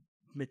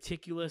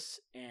meticulous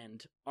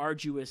and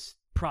arduous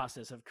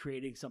process of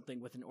creating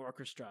something with an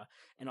orchestra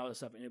and all this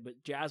stuff.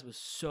 But jazz was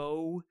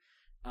so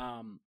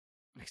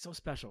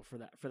special for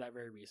that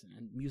very reason,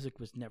 and music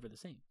was never the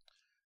same.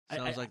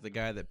 Sounds like the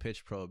guy that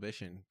pitched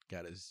Prohibition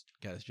got his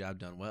job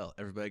done well.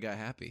 Everybody got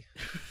happy.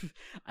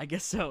 I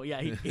guess so.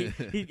 Yeah,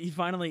 he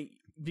finally,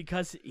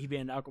 because he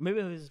banned alcohol.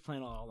 Maybe it was his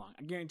plan all along.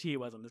 I guarantee he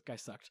wasn't. This guy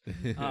sucked.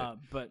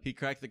 But he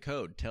cracked the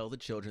code. Tell the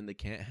children they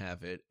can't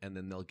have it, and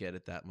then they'll get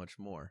it that much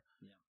more.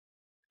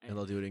 Yeah, and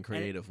they'll do it in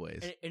creative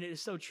ways. And it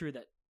is so true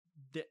that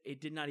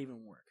it did not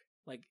even work.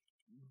 Like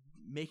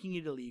making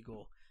it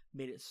illegal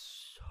made it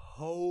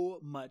so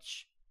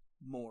much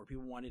more.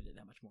 People wanted it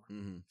that much more.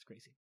 It's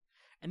crazy.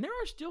 And there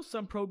are still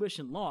some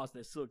prohibition laws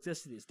that still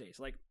exist these days.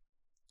 Like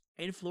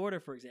in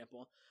Florida, for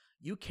example,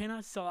 you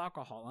cannot sell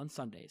alcohol on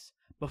Sundays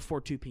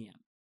before 2 p.m.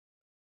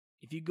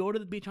 If you go to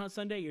the beach on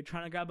Sunday, you're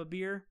trying to grab a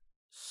beer,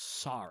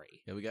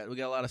 sorry. Yeah, we got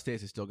a lot of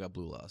states that still got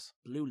blue laws.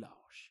 Blue laws.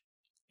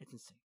 It's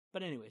insane.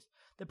 But anyways,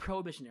 the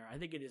Prohibition era, I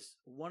think it is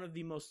one of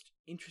the most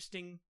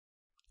interesting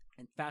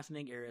and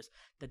fascinating areas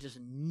that just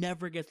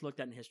never gets looked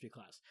at in history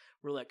class.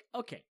 We're like,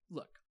 okay,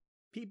 look,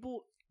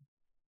 people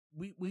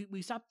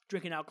we stopped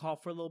drinking alcohol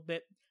for a little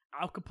bit.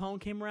 Al Capone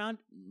came around,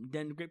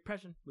 then the Great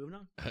Depression. Moving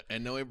on.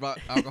 And then we brought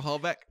alcohol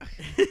back.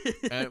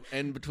 And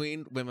in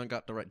between, women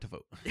got the right to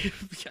vote.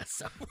 Yeah,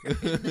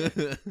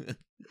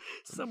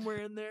 somewhere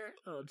in there.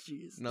 Oh,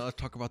 jeez. Now let's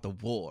talk about the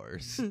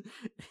wars.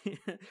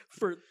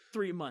 For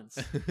 3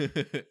 months.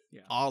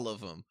 Yeah. All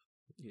of them.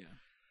 Yeah.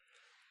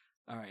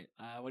 All right.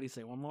 What do you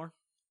say? One more?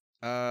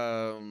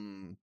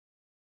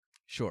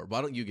 Sure.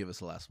 Why don't you give us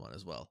the last one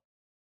as well?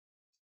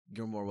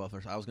 You're more well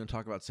versed. I was going to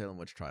talk about Salem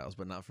witch trials,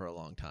 but not for a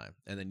long time.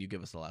 And then you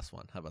give us the last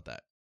one. How about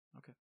that?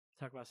 Okay.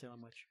 Talk about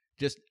Salem witch.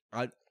 Just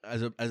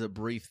as a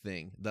brief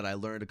thing that I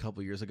learned a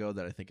couple years ago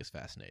that I think is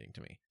fascinating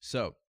to me.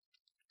 So,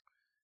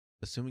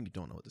 assuming you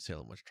don't know what the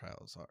Salem witch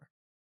trials are,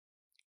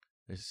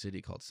 there's a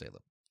city called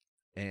Salem,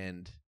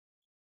 and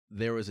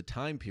there was a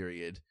time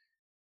period,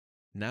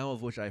 now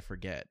of which I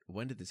forget.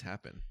 When did this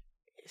happen?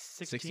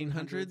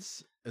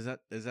 1600s? Is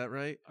that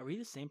right? Are we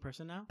the same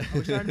person now? Are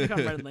we starting to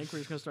become Red Link? We're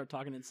just gonna start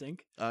talking in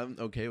sync. I'm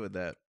okay with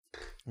that.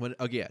 When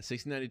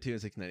 1692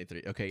 and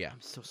 1693. Okay, yeah.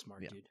 I'm so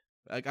smart, dude.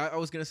 Like I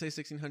was gonna say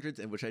 1600s,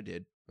 and which I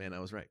did, and I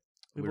was right.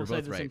 We were both said both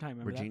at the right. same time.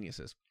 We're Remember that?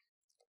 geniuses.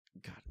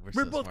 God, we're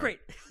We're so both smart.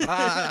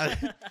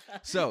 great.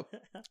 So,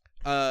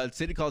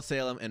 city called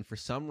Salem, and for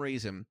some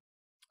reason,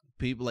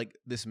 people like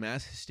this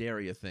mass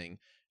hysteria thing.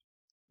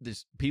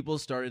 People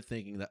started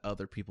thinking that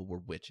other people were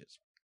witches,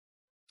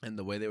 and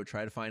the way they would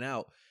try to find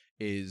out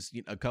is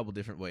a couple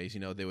different ways.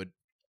 They would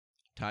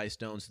tie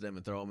stones to them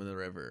and throw them in the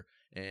river,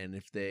 and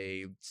if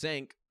they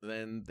sank,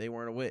 then they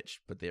weren't a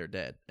witch, but they were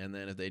dead. And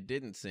then if they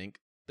didn't sink,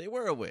 they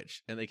were a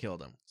witch, and they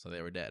killed them, so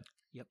they were dead.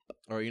 Yep.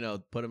 Or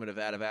put them in a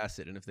vat of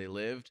acid, and if they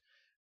lived,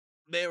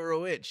 they were a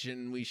witch,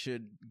 and we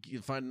should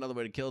find another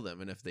way to kill them.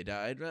 And if they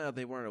died, well,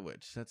 they weren't a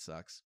witch. That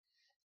sucks.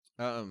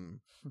 And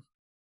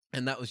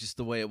that was just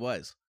the way it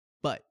was.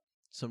 But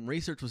some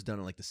research was done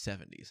in like the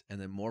 70s, and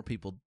then more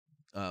people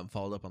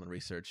followed up on the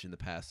research in the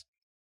past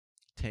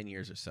 10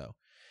 years or so,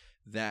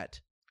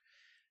 that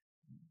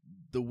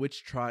the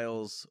witch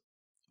trials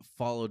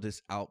followed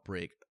this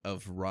outbreak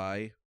of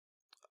rye.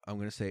 I'm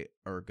going to say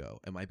ergot.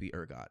 It might be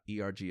ergot.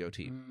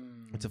 ERGOT.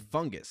 It's a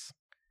fungus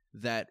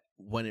that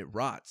when it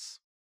rots,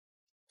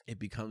 it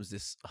becomes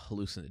this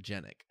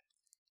hallucinogenic.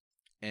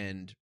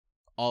 And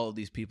all of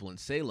these people in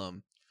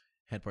Salem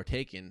had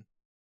partaken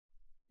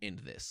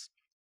in this.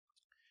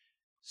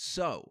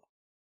 So,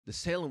 the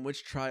Salem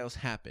witch trials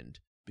happened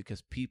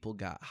because people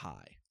got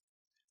high.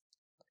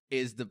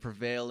 Is the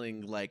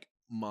prevailing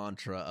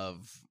mantra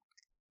of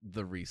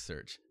the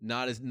research.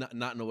 Not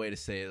in a way to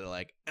say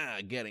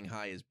that getting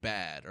high is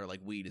bad or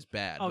weed is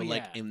bad. Oh, but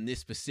yeah. In this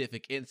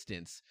specific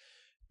instance,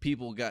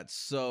 people got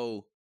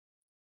so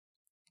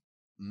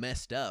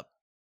messed up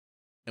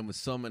and with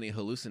so many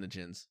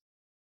hallucinogens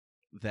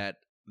that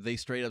they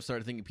straight up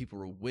started thinking people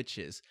were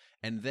witches.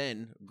 And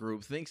then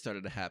groupthink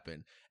started to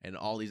happen. And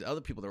all these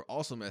other people that were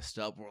also messed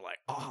up were like,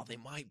 oh, they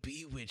might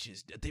be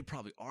witches. They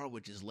probably are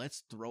witches.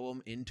 Let's throw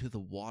them into the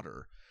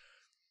water.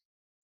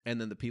 And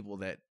then the people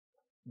that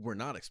were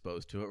not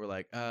exposed to it were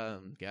like,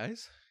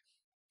 guys,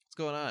 what's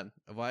going on?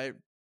 Why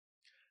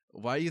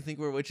do you think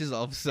we're witches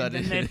all of a sudden?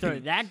 And then they throw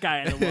that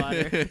guy in the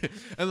water.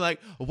 And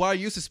why are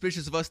you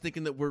suspicious of us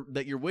thinking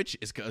that you're witch?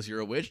 Is because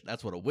you're a witch?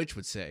 That's what a witch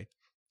would say.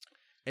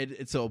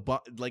 And so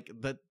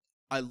that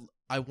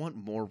I want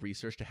more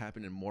research to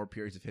happen in more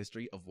periods of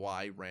history of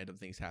why random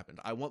things happened.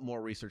 I want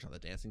more research on the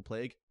dancing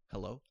plague.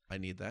 Hello, I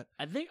need that.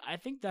 I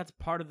think that's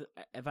part of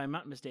if I'm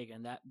not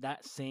mistaken,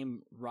 that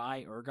same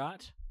rye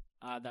ergot,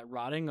 that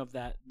rotting of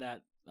that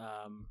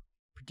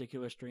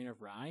particular strain of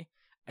rye,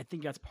 I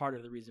think that's part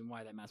of the reason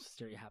why that mass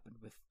hysteria happened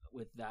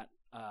with that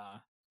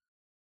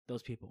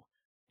those people.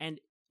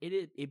 And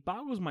it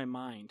boggles my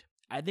mind.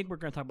 I think we're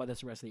going to talk about this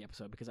the rest of the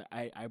episode because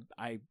I'm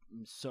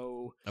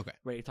so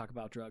ready to talk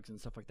about drugs and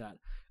stuff like that.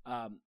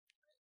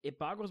 It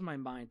boggles my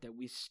mind that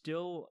we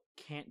still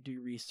can't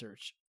do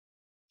research,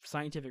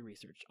 scientific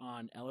research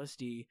on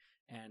LSD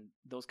and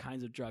those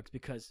kinds of drugs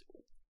because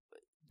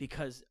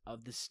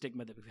of the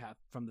stigma that we have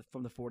from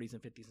the 40s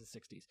and 50s and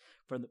 60s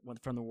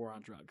from the war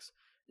on drugs.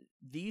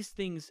 These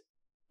things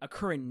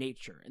occur in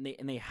nature and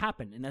they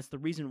happen, and that's the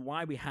reason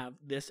why we have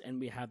this and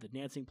we have the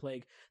dancing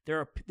plague.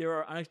 There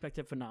are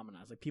unexpected phenomena,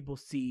 like people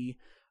see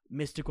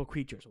mystical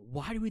creatures.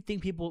 Why do we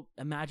think people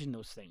imagine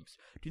those things?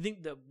 Do you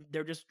think that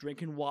they're just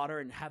drinking water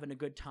and having a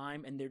good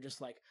time and they're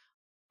just like,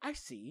 I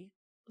see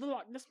the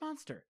Loch Ness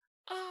monster?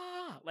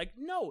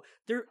 No,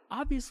 they're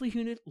obviously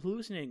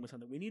hallucinating with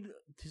something. We need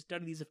to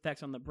study these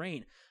effects on the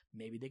brain.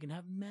 Maybe they can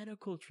have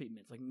medical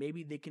treatments.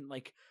 Maybe they can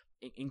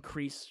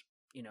increase,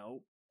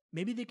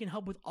 maybe they can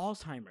help with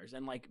Alzheimer's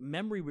and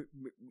memory,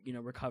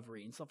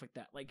 recovery and stuff like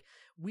that.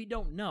 We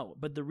don't know.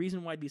 But the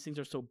reason why these things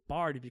are so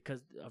barred is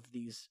because of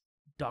these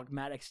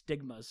dogmatic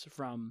stigmas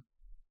from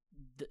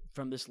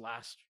this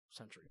last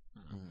century.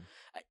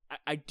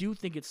 I do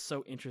think it's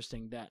so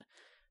interesting that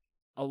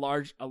a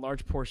large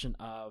portion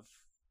of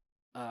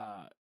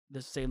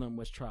the Salem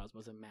witch trials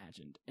was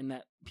imagined, and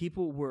that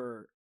people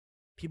were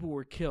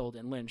killed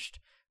and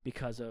lynched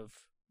because of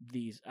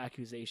these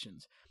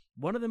accusations.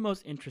 One of the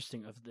most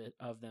interesting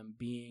of them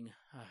being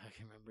I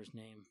can't remember his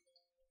name.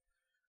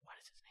 What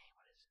is his name?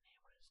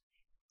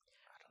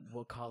 I don't know.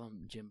 We'll call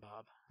him Jim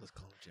Bob. Let's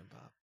call him Jim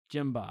Bob.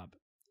 Jim Bob.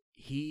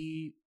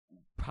 He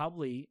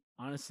probably,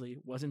 honestly,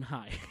 wasn't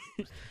high.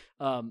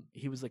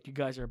 He was like, you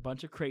guys are a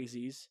bunch of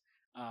crazies,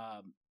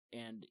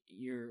 and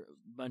you're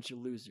a bunch of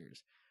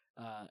losers.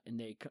 And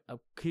they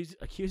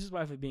accused his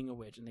wife of being a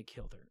witch, and they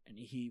killed her. And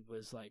he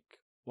was like,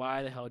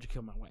 why the hell did you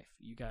kill my wife?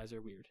 You guys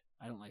are weird.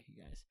 I don't like you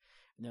guys.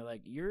 And they're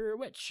like, you're a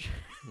witch.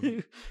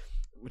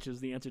 Which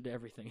is the answer to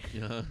everything.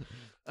 Yeah.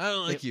 I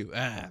don't like you.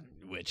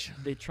 Witch.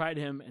 They tried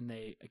him, and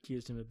they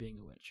accused him of being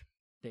a witch.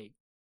 They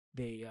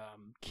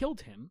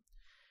killed him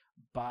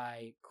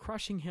by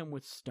crushing him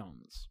with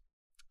stones.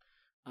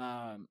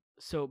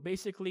 So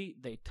basically,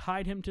 they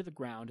tied him to the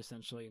ground,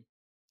 essentially,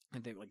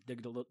 and they like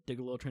dig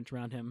a little trench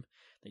around him.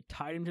 They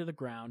tied him to the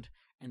ground,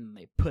 and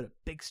they put a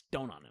big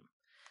stone on him.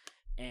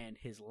 And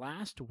his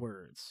last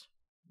words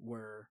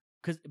were,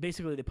 because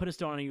basically they put a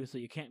stone on you so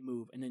you can't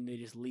move, and then they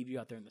just leave you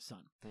out there in the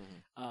sun.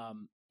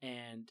 Mm-hmm.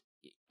 And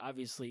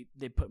obviously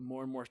they put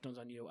more and more stones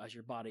on you as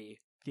your body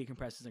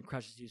decompresses and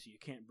crushes you so you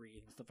can't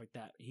breathe and stuff like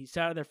that. He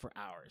sat out there for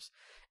hours,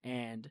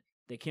 and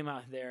they came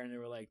out there and they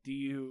were like, do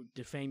you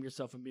defame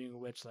yourself from being a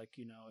witch? Like,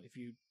 if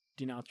you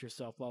denounce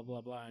yourself, blah,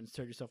 blah, blah, and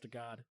serve yourself to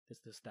God, this,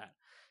 that.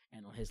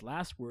 And his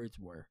last words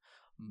were,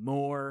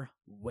 more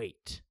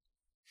weight.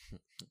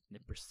 And they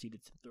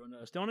proceeded to throw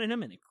another stone at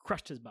him, and it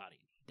crushed his body.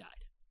 He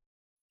died.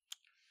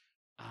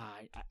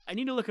 I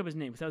need to look up his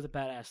name because that was a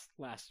badass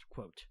last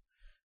quote.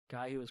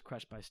 Guy who was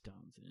crushed by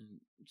stones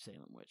in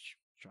Salem witch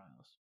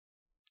trials.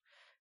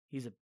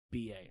 He's a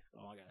BA.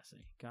 All I gotta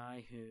say.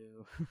 Guy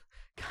who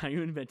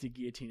invented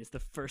guillotine is the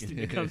first thing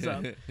that comes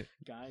up.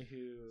 Guy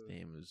who. His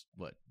name was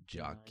what?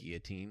 Jacques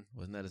Guillotine?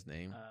 Wasn't that his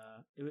name?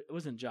 It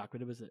wasn't Jacques,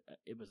 but it was.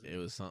 It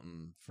was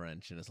something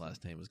French, and his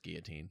last name was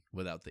Guillotine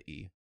without the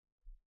E.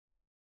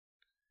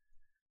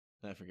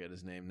 I forget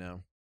his name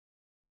now.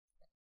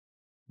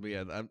 But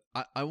yeah,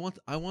 I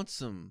want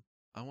some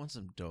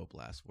dope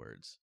last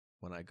words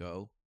when I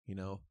go.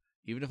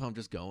 Even if I'm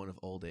just going of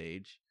old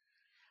age.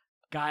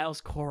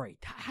 Giles Corey.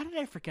 How did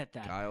I forget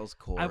that? Giles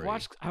Corey. I've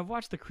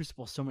watched The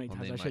Crucible so many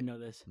times. I should know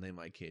this. Name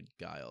my kid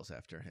Giles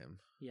after him.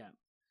 Yeah.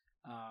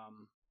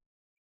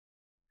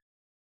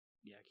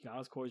 Yeah,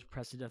 Giles Corey was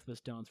pressed to death with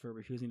stones for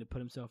refusing to put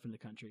himself in the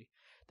country.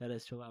 That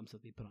is to allow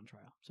himself to be put on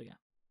trial. So yeah,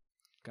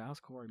 Giles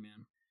Corey,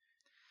 man.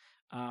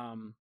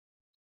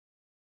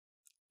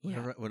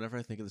 Whenever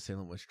I think of the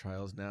Salem witch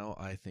trials now,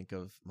 I think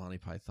of Monty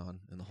Python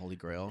and the Holy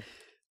Grail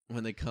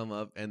when they come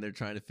up and they're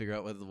trying to figure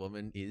out whether the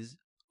woman is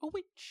a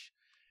witch,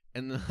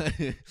 and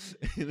they're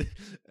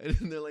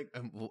like,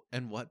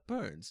 and what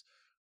burns?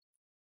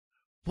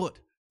 Wood.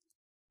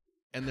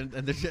 And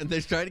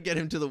they're trying to get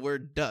him to the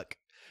word duck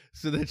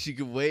so that she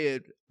can weigh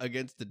it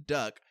against the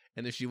duck.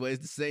 And if she weighs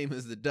the same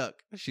as the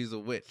duck, she's a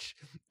witch.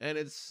 And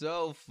it's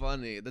so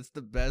funny. That's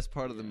the best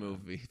part of the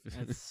movie.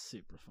 That's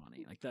super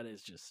funny. Like, that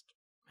is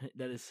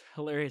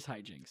hilarious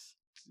hijinks,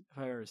 if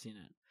I've ever seen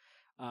it.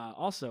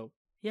 Also,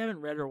 if you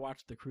haven't read or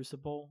watched The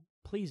Crucible,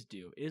 please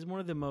do. It is one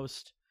of the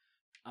most...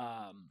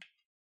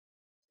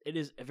 it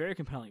is a very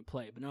compelling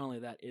play, but not only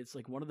that, it's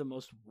like one of the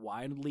most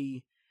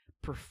widely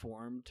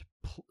performed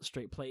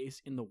straight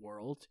plays in the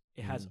world.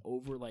 It has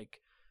over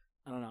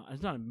I don't know,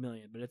 it's not a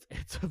million, but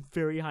it's a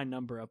very high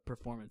number of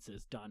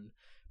performances done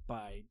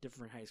by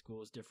different high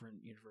schools,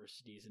 different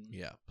universities, and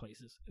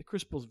places. The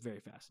Crucible is very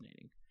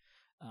fascinating.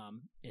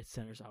 It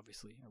centers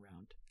obviously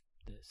around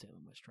the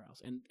Salem witch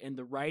trials, and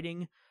the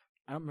writing.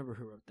 I don't remember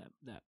who wrote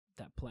that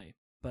play,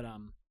 but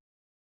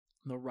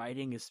the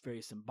writing is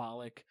very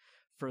symbolic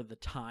for the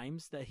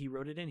times that he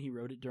wrote it in. He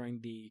wrote it during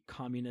the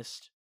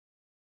communist,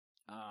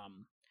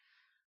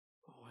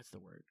 what's the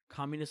word?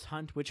 Communist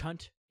witch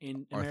hunt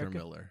in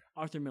America.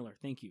 Arthur Miller,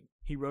 thank you.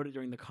 He wrote it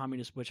during the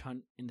communist witch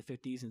hunt in the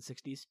 50s and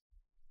 60s,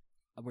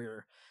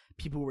 where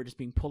people were just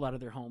being pulled out of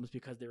their homes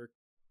because they were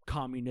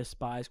communist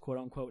spies, quote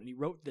unquote. And he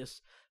wrote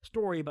this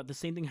story about the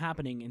same thing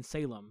happening in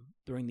Salem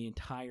during the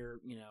entire,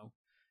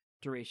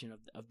 duration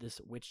of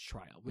this witch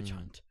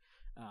hunt,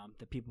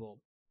 that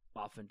people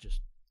often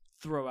just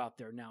throw out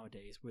there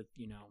nowadays with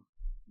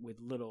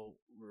little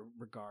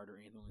regard or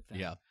anything like that.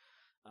 Yeah.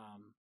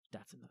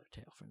 That's another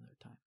tale for another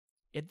time.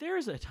 If there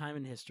is a time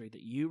in history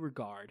that you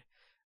regard,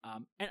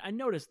 and I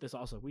noticed this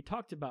also, we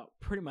talked about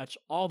pretty much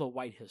all the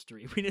white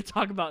history. We didn't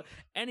talk about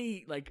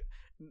any like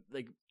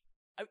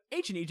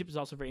ancient Egypt is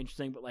also very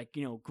interesting, but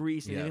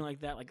Greece and anything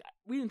like that. Like,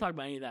 we didn't talk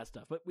about any of that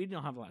stuff, but we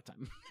don't have a lot of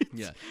time.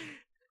 Yeah.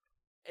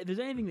 If there's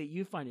anything that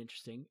you find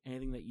interesting,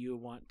 anything that you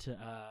want to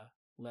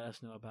let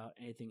us know about,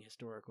 anything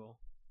historical,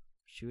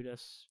 shoot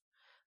us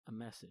a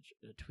message,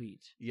 a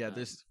tweet. Yeah,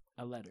 there's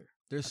a letter.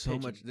 There's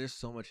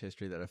so much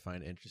history that I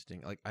find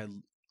interesting. Like, I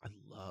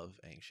love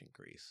ancient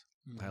Greece.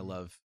 Mm-hmm. I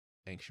love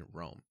ancient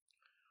Rome.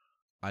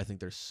 I think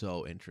they're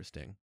so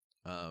interesting.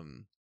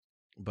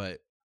 But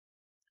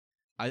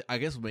I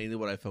guess mainly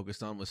what I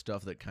focused on was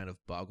stuff that kind of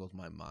boggled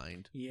my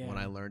mind when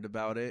I learned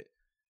about it.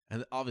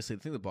 And obviously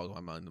the thing that boggled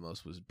my mind the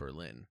most was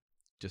Berlin.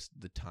 just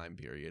the time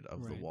period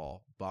of the Right.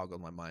 wall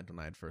boggled my mind when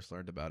I had first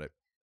learned about it.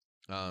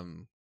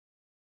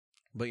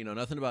 But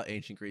nothing about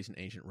ancient Greece and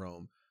ancient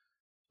Rome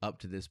up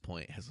to this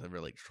point has ever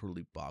like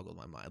truly boggled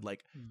my mind.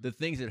 Like the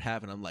things that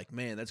happened, I'm like,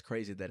 man, that's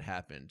crazy that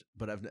happened.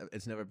 But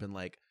it's never been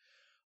like,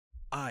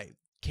 I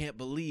can't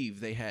believe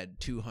they had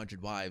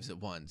 200 wives at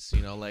once.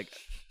 Like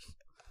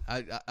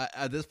I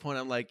at this point,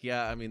 I'm like,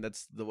 yeah, I mean,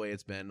 that's the way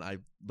it's been. I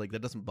like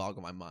that doesn't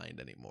boggle my mind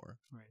anymore.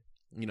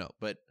 Right.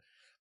 But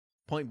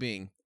point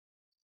being,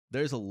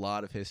 there's a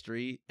lot of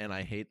history, and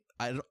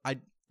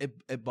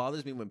it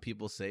bothers me when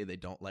people say they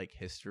don't like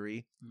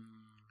history.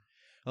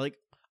 Like,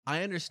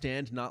 I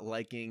understand not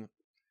liking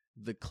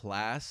the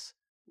class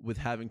with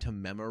having to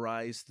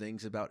memorize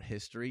things about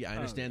history. I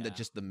understand that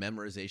just the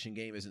memorization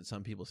game isn't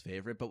some people's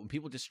favorite, but when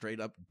people just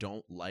straight up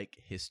don't like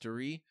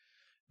history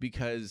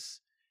because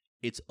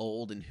it's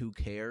old and who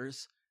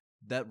cares,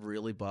 that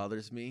really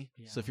bothers me.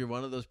 So if you're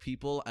one of those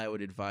people, I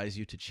would advise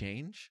you to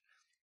change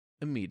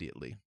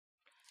immediately.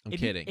 I'm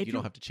kidding. You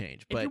don't have to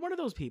change. But if you're one of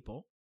those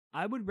people,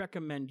 I would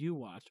recommend you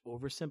watch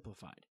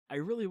Oversimplified. I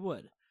really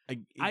would.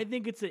 I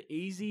think it's an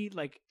easy,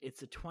 like,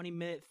 it's a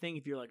 20-minute thing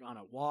if you're like on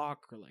a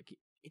walk or like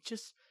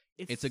it's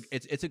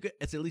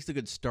at least a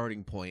good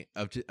starting point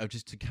of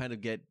just to kind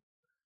of get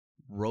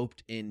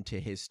roped into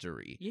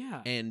history.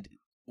 Yeah. And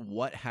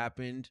what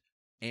happened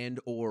and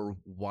or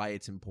why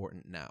it's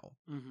important now.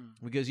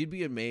 Because you'd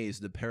be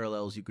amazed the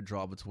parallels you could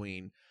draw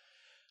between,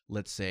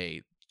 let's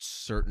say,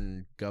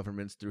 certain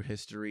governments through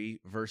history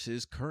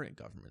versus current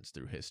governments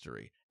through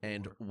history,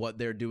 and what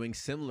they're doing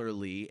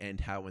similarly,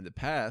 and how in the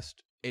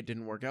past it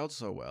didn't work out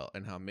so well,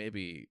 and how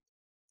maybe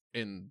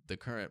in the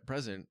current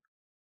present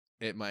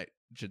it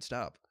should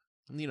stop.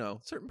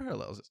 Certain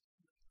parallels.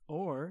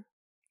 Or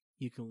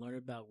you can learn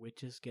about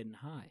witches getting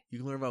high. You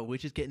can learn about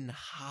witches getting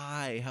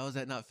high. How is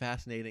that not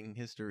fascinating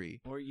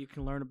history? Or you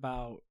can learn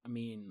about, I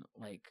mean,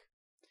 like,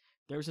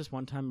 there was this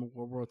one time in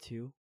World War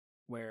II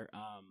where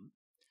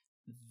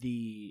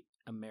the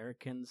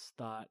Americans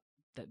thought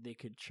that they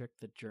could trick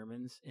the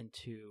Germans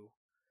into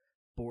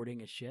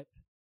boarding a ship.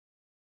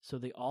 So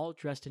they all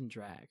dressed in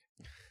drag.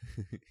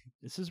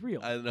 This is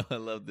real. I know. I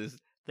love this.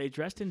 They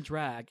dressed in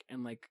drag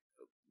and like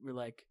were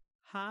like,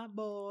 "Hi,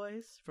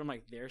 boys," from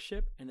like their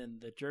ship, and then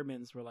the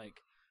Germans were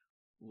like,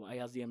 "Why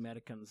are the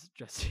Americans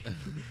dressing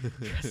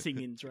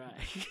in drag?"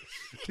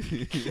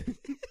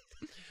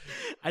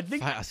 I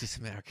think why are these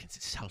Americans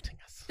insulting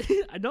us?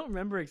 I don't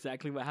remember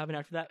exactly what happened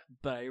after that,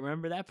 but I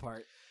remember that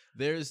part.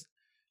 There's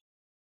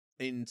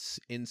in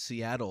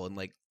Seattle in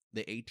like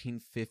the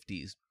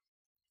 1850s,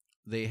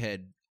 they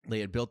had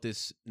built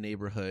this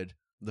neighborhood,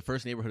 the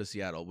first neighborhood of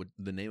Seattle, with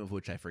the name of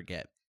which I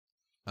forget.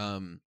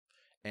 And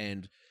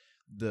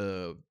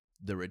the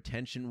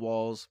retention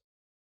walls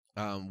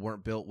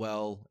weren't built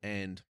well,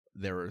 and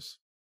there was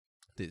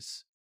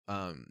this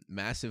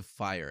massive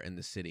fire in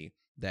the city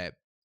that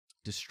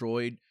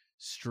destroyed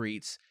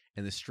streets,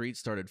 and the streets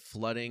started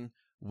flooding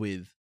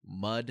with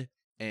mud,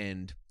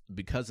 and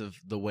because of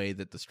the way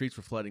that the streets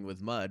were flooding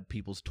with mud,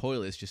 people's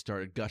toilets just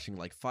started gushing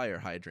like fire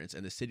hydrants,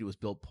 and the city was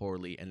built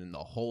poorly, and then the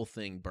whole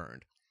thing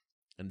burned.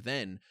 And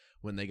then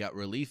when they got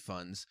relief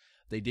funds,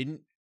 they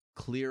didn't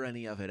clear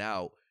any of it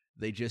out.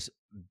 They just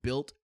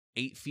built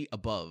 8 feet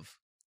above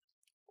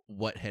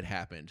what had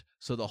happened.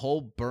 So the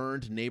whole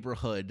burned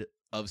neighborhood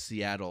of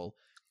Seattle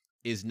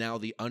is now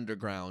the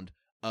underground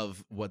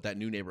of what that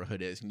new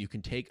neighborhood is. And you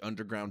can take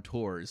underground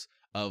tours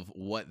of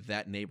what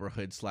that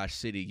neighborhood /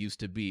 city used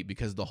to be,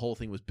 because the whole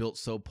thing was built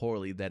so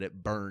poorly that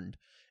it burned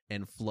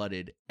and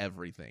flooded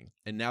everything.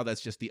 And now that's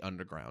just the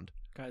underground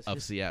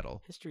of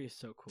Seattle. History is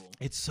so cool.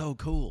 It's so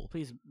cool.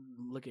 Please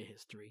look at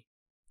history.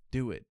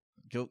 Do it.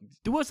 Go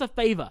do us a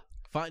favor.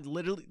 Find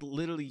literally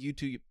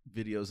YouTube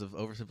videos of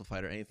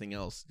Oversimplified or anything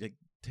else.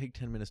 Take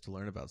 10 minutes to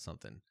learn about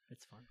something.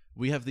 It's fun.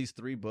 We have these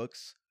 3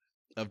 books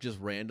of just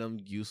random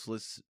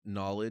useless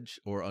knowledge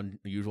or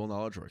unusual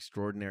knowledge or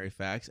extraordinary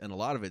facts, and a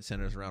lot of it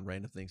centers around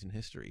random things in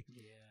history.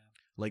 Yeah.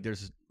 Like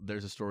there's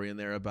a story in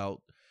there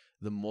about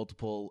the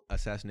multiple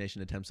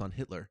assassination attempts on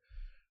Hitler,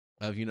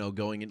 of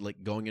going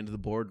into the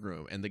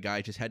boardroom, and the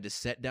guy just had to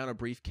set down a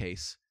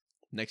briefcase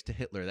next to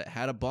Hitler that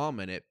had a bomb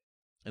in it,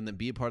 and then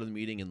be a part of the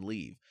meeting and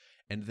leave.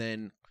 And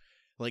then,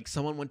 like,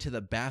 someone went to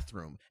the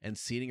bathroom and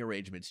seating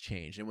arrangements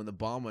changed. And when the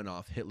bomb went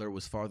off, Hitler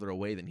was farther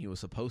away than he was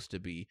supposed to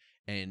be.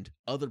 And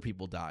other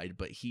people died,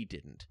 but he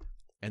didn't.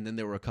 And then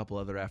there were a couple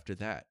other after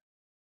that.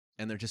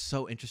 And they're just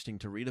so interesting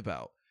to read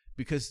about.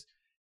 Because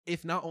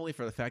if not only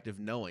for the fact of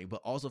knowing,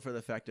 but also for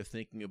the fact of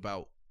thinking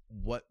about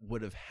what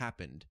would have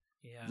happened.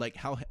 Yeah. Like,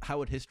 how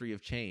would history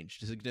have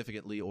changed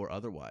significantly or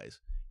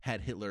otherwise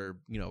had Hitler,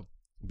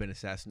 been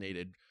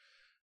assassinated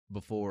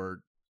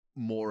before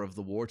more of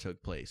the war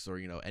took place,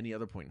 or any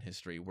other point in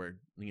history where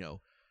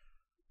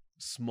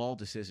small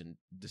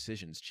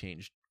decisions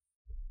changed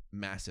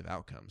massive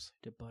outcomes.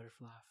 The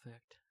butterfly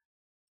effect.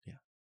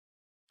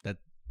 Yeah,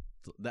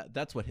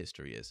 that's what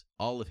history is.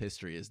 All of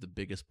history is the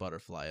biggest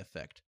butterfly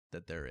effect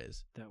that there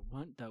is. That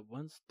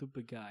one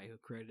stupid guy who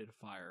created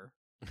a fire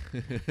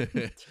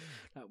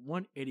That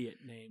one idiot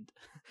named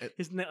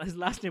his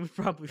last name was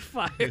probably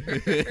Fire.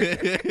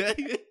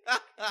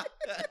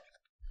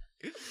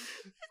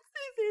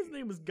 His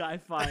name was Guy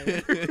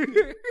Fire.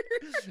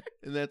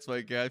 And that's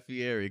why Guy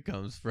Fieri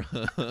comes from.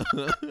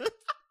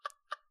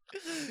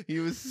 He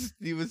was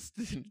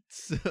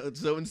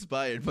so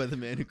inspired by the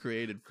man who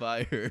created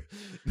fire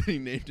that he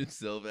named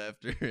himself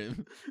after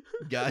him,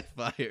 Guy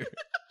Fire.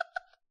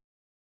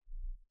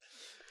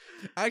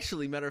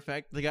 Actually, matter of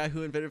fact, the guy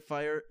who invented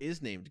fire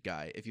is named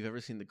Guy. If you've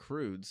ever seen The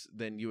Croods,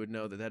 then you would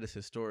know that that is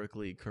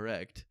historically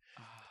correct.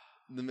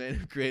 The man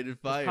who created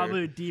fire,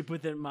 probably deep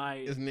within my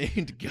is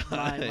named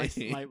Guy.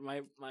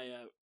 My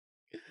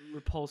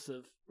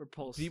repulsive.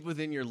 Deep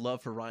within your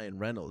love for Ryan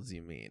Reynolds,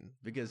 you mean?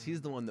 Because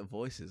he's the one that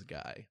voices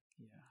Guy.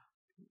 Yeah.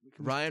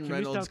 Ryan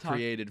Reynolds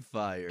created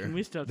fire. Can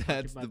we stop talking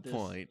That's about the this?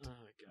 point. Oh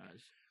my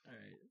gosh! All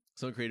right.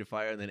 Someone created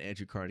fire, and then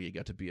Andrew Carnegie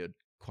got to be a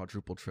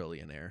quadruple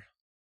trillionaire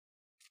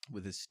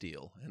with his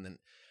steel. And then,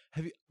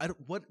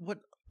 what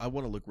I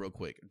want to look real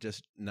quick,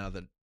 just now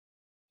that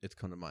it's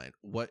come to mind,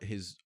 what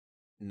his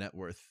net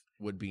worth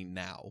would be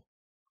now.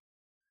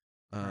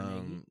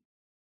 Carnegie?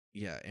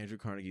 Yeah, Andrew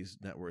Carnegie's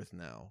net worth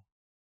now.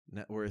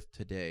 Net worth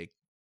today.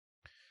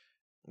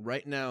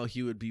 Right now,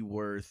 he would be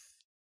worth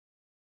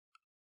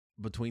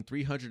between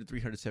 $300 and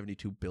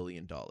 $372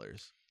 billion.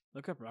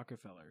 Look up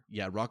Rockefeller.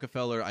 Yeah,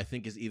 Rockefeller, I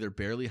think, is either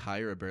barely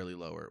higher or barely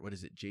lower. What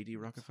is it, J.D.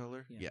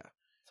 Rockefeller? Yeah.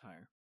 It's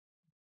higher.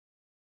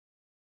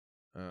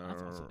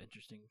 That's also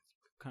interesting.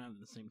 It's kind of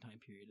the same time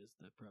period as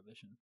the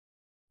Prohibition.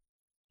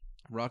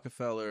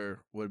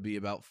 Rockefeller would be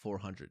about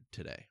 400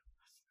 today.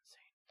 That's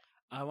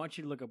insane. I want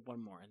you to look up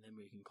one more, and then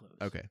we can close.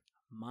 Okay.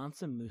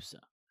 Mansa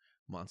Musa.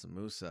 Mansa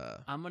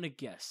Musa. I'm gonna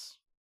guess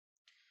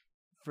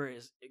for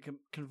his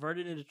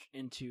converted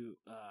into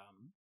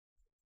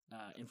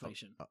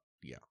inflation.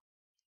 Yeah.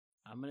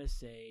 I'm gonna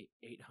say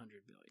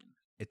 800 billion.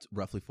 It's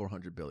roughly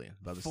 400 billion.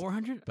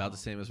 400? About the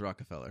same as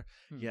Rockefeller.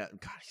 Yeah.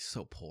 God, he's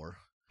so poor.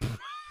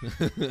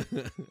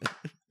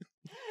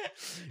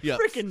 Yeah.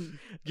 Freaking.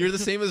 You're the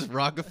same as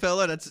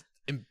Rockefeller? That's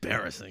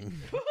embarrassing.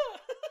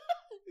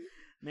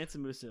 Mansa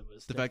Musa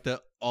was The fact that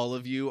all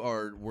of you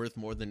are worth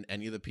more than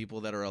any of the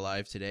people that are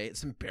alive today,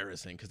 it's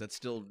embarrassing because that's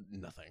still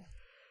nothing.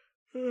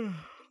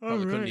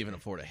 Probably couldn't even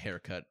afford a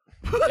haircut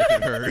if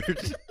it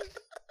hurt.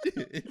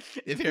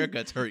 If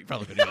haircuts hurt, you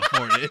probably couldn't even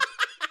afford it.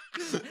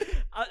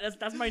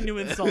 That's my new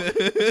insult.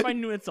 That's my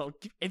new insult.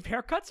 If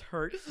haircuts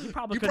hurt, you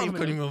probably couldn't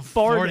even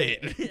afford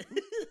it.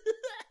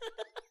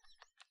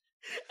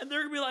 And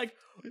they're gonna be like,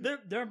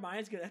 their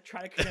mind's gonna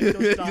try to connect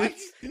those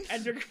dots,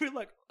 and they're gonna be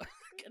like,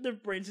 their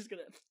brain's just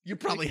gonna. You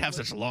probably have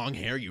such long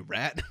hair, you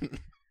rat.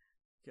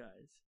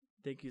 Guys,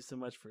 thank you so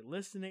much for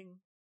listening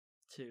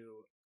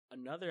to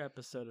another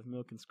episode of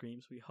Milk and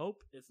Screams. We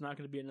hope it's not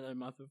going to be another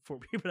month before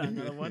we put out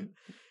another one.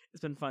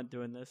 It's been fun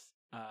doing this.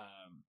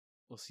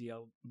 We'll see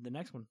you in the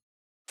next one.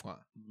 Wow.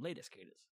 Latest, Cadus.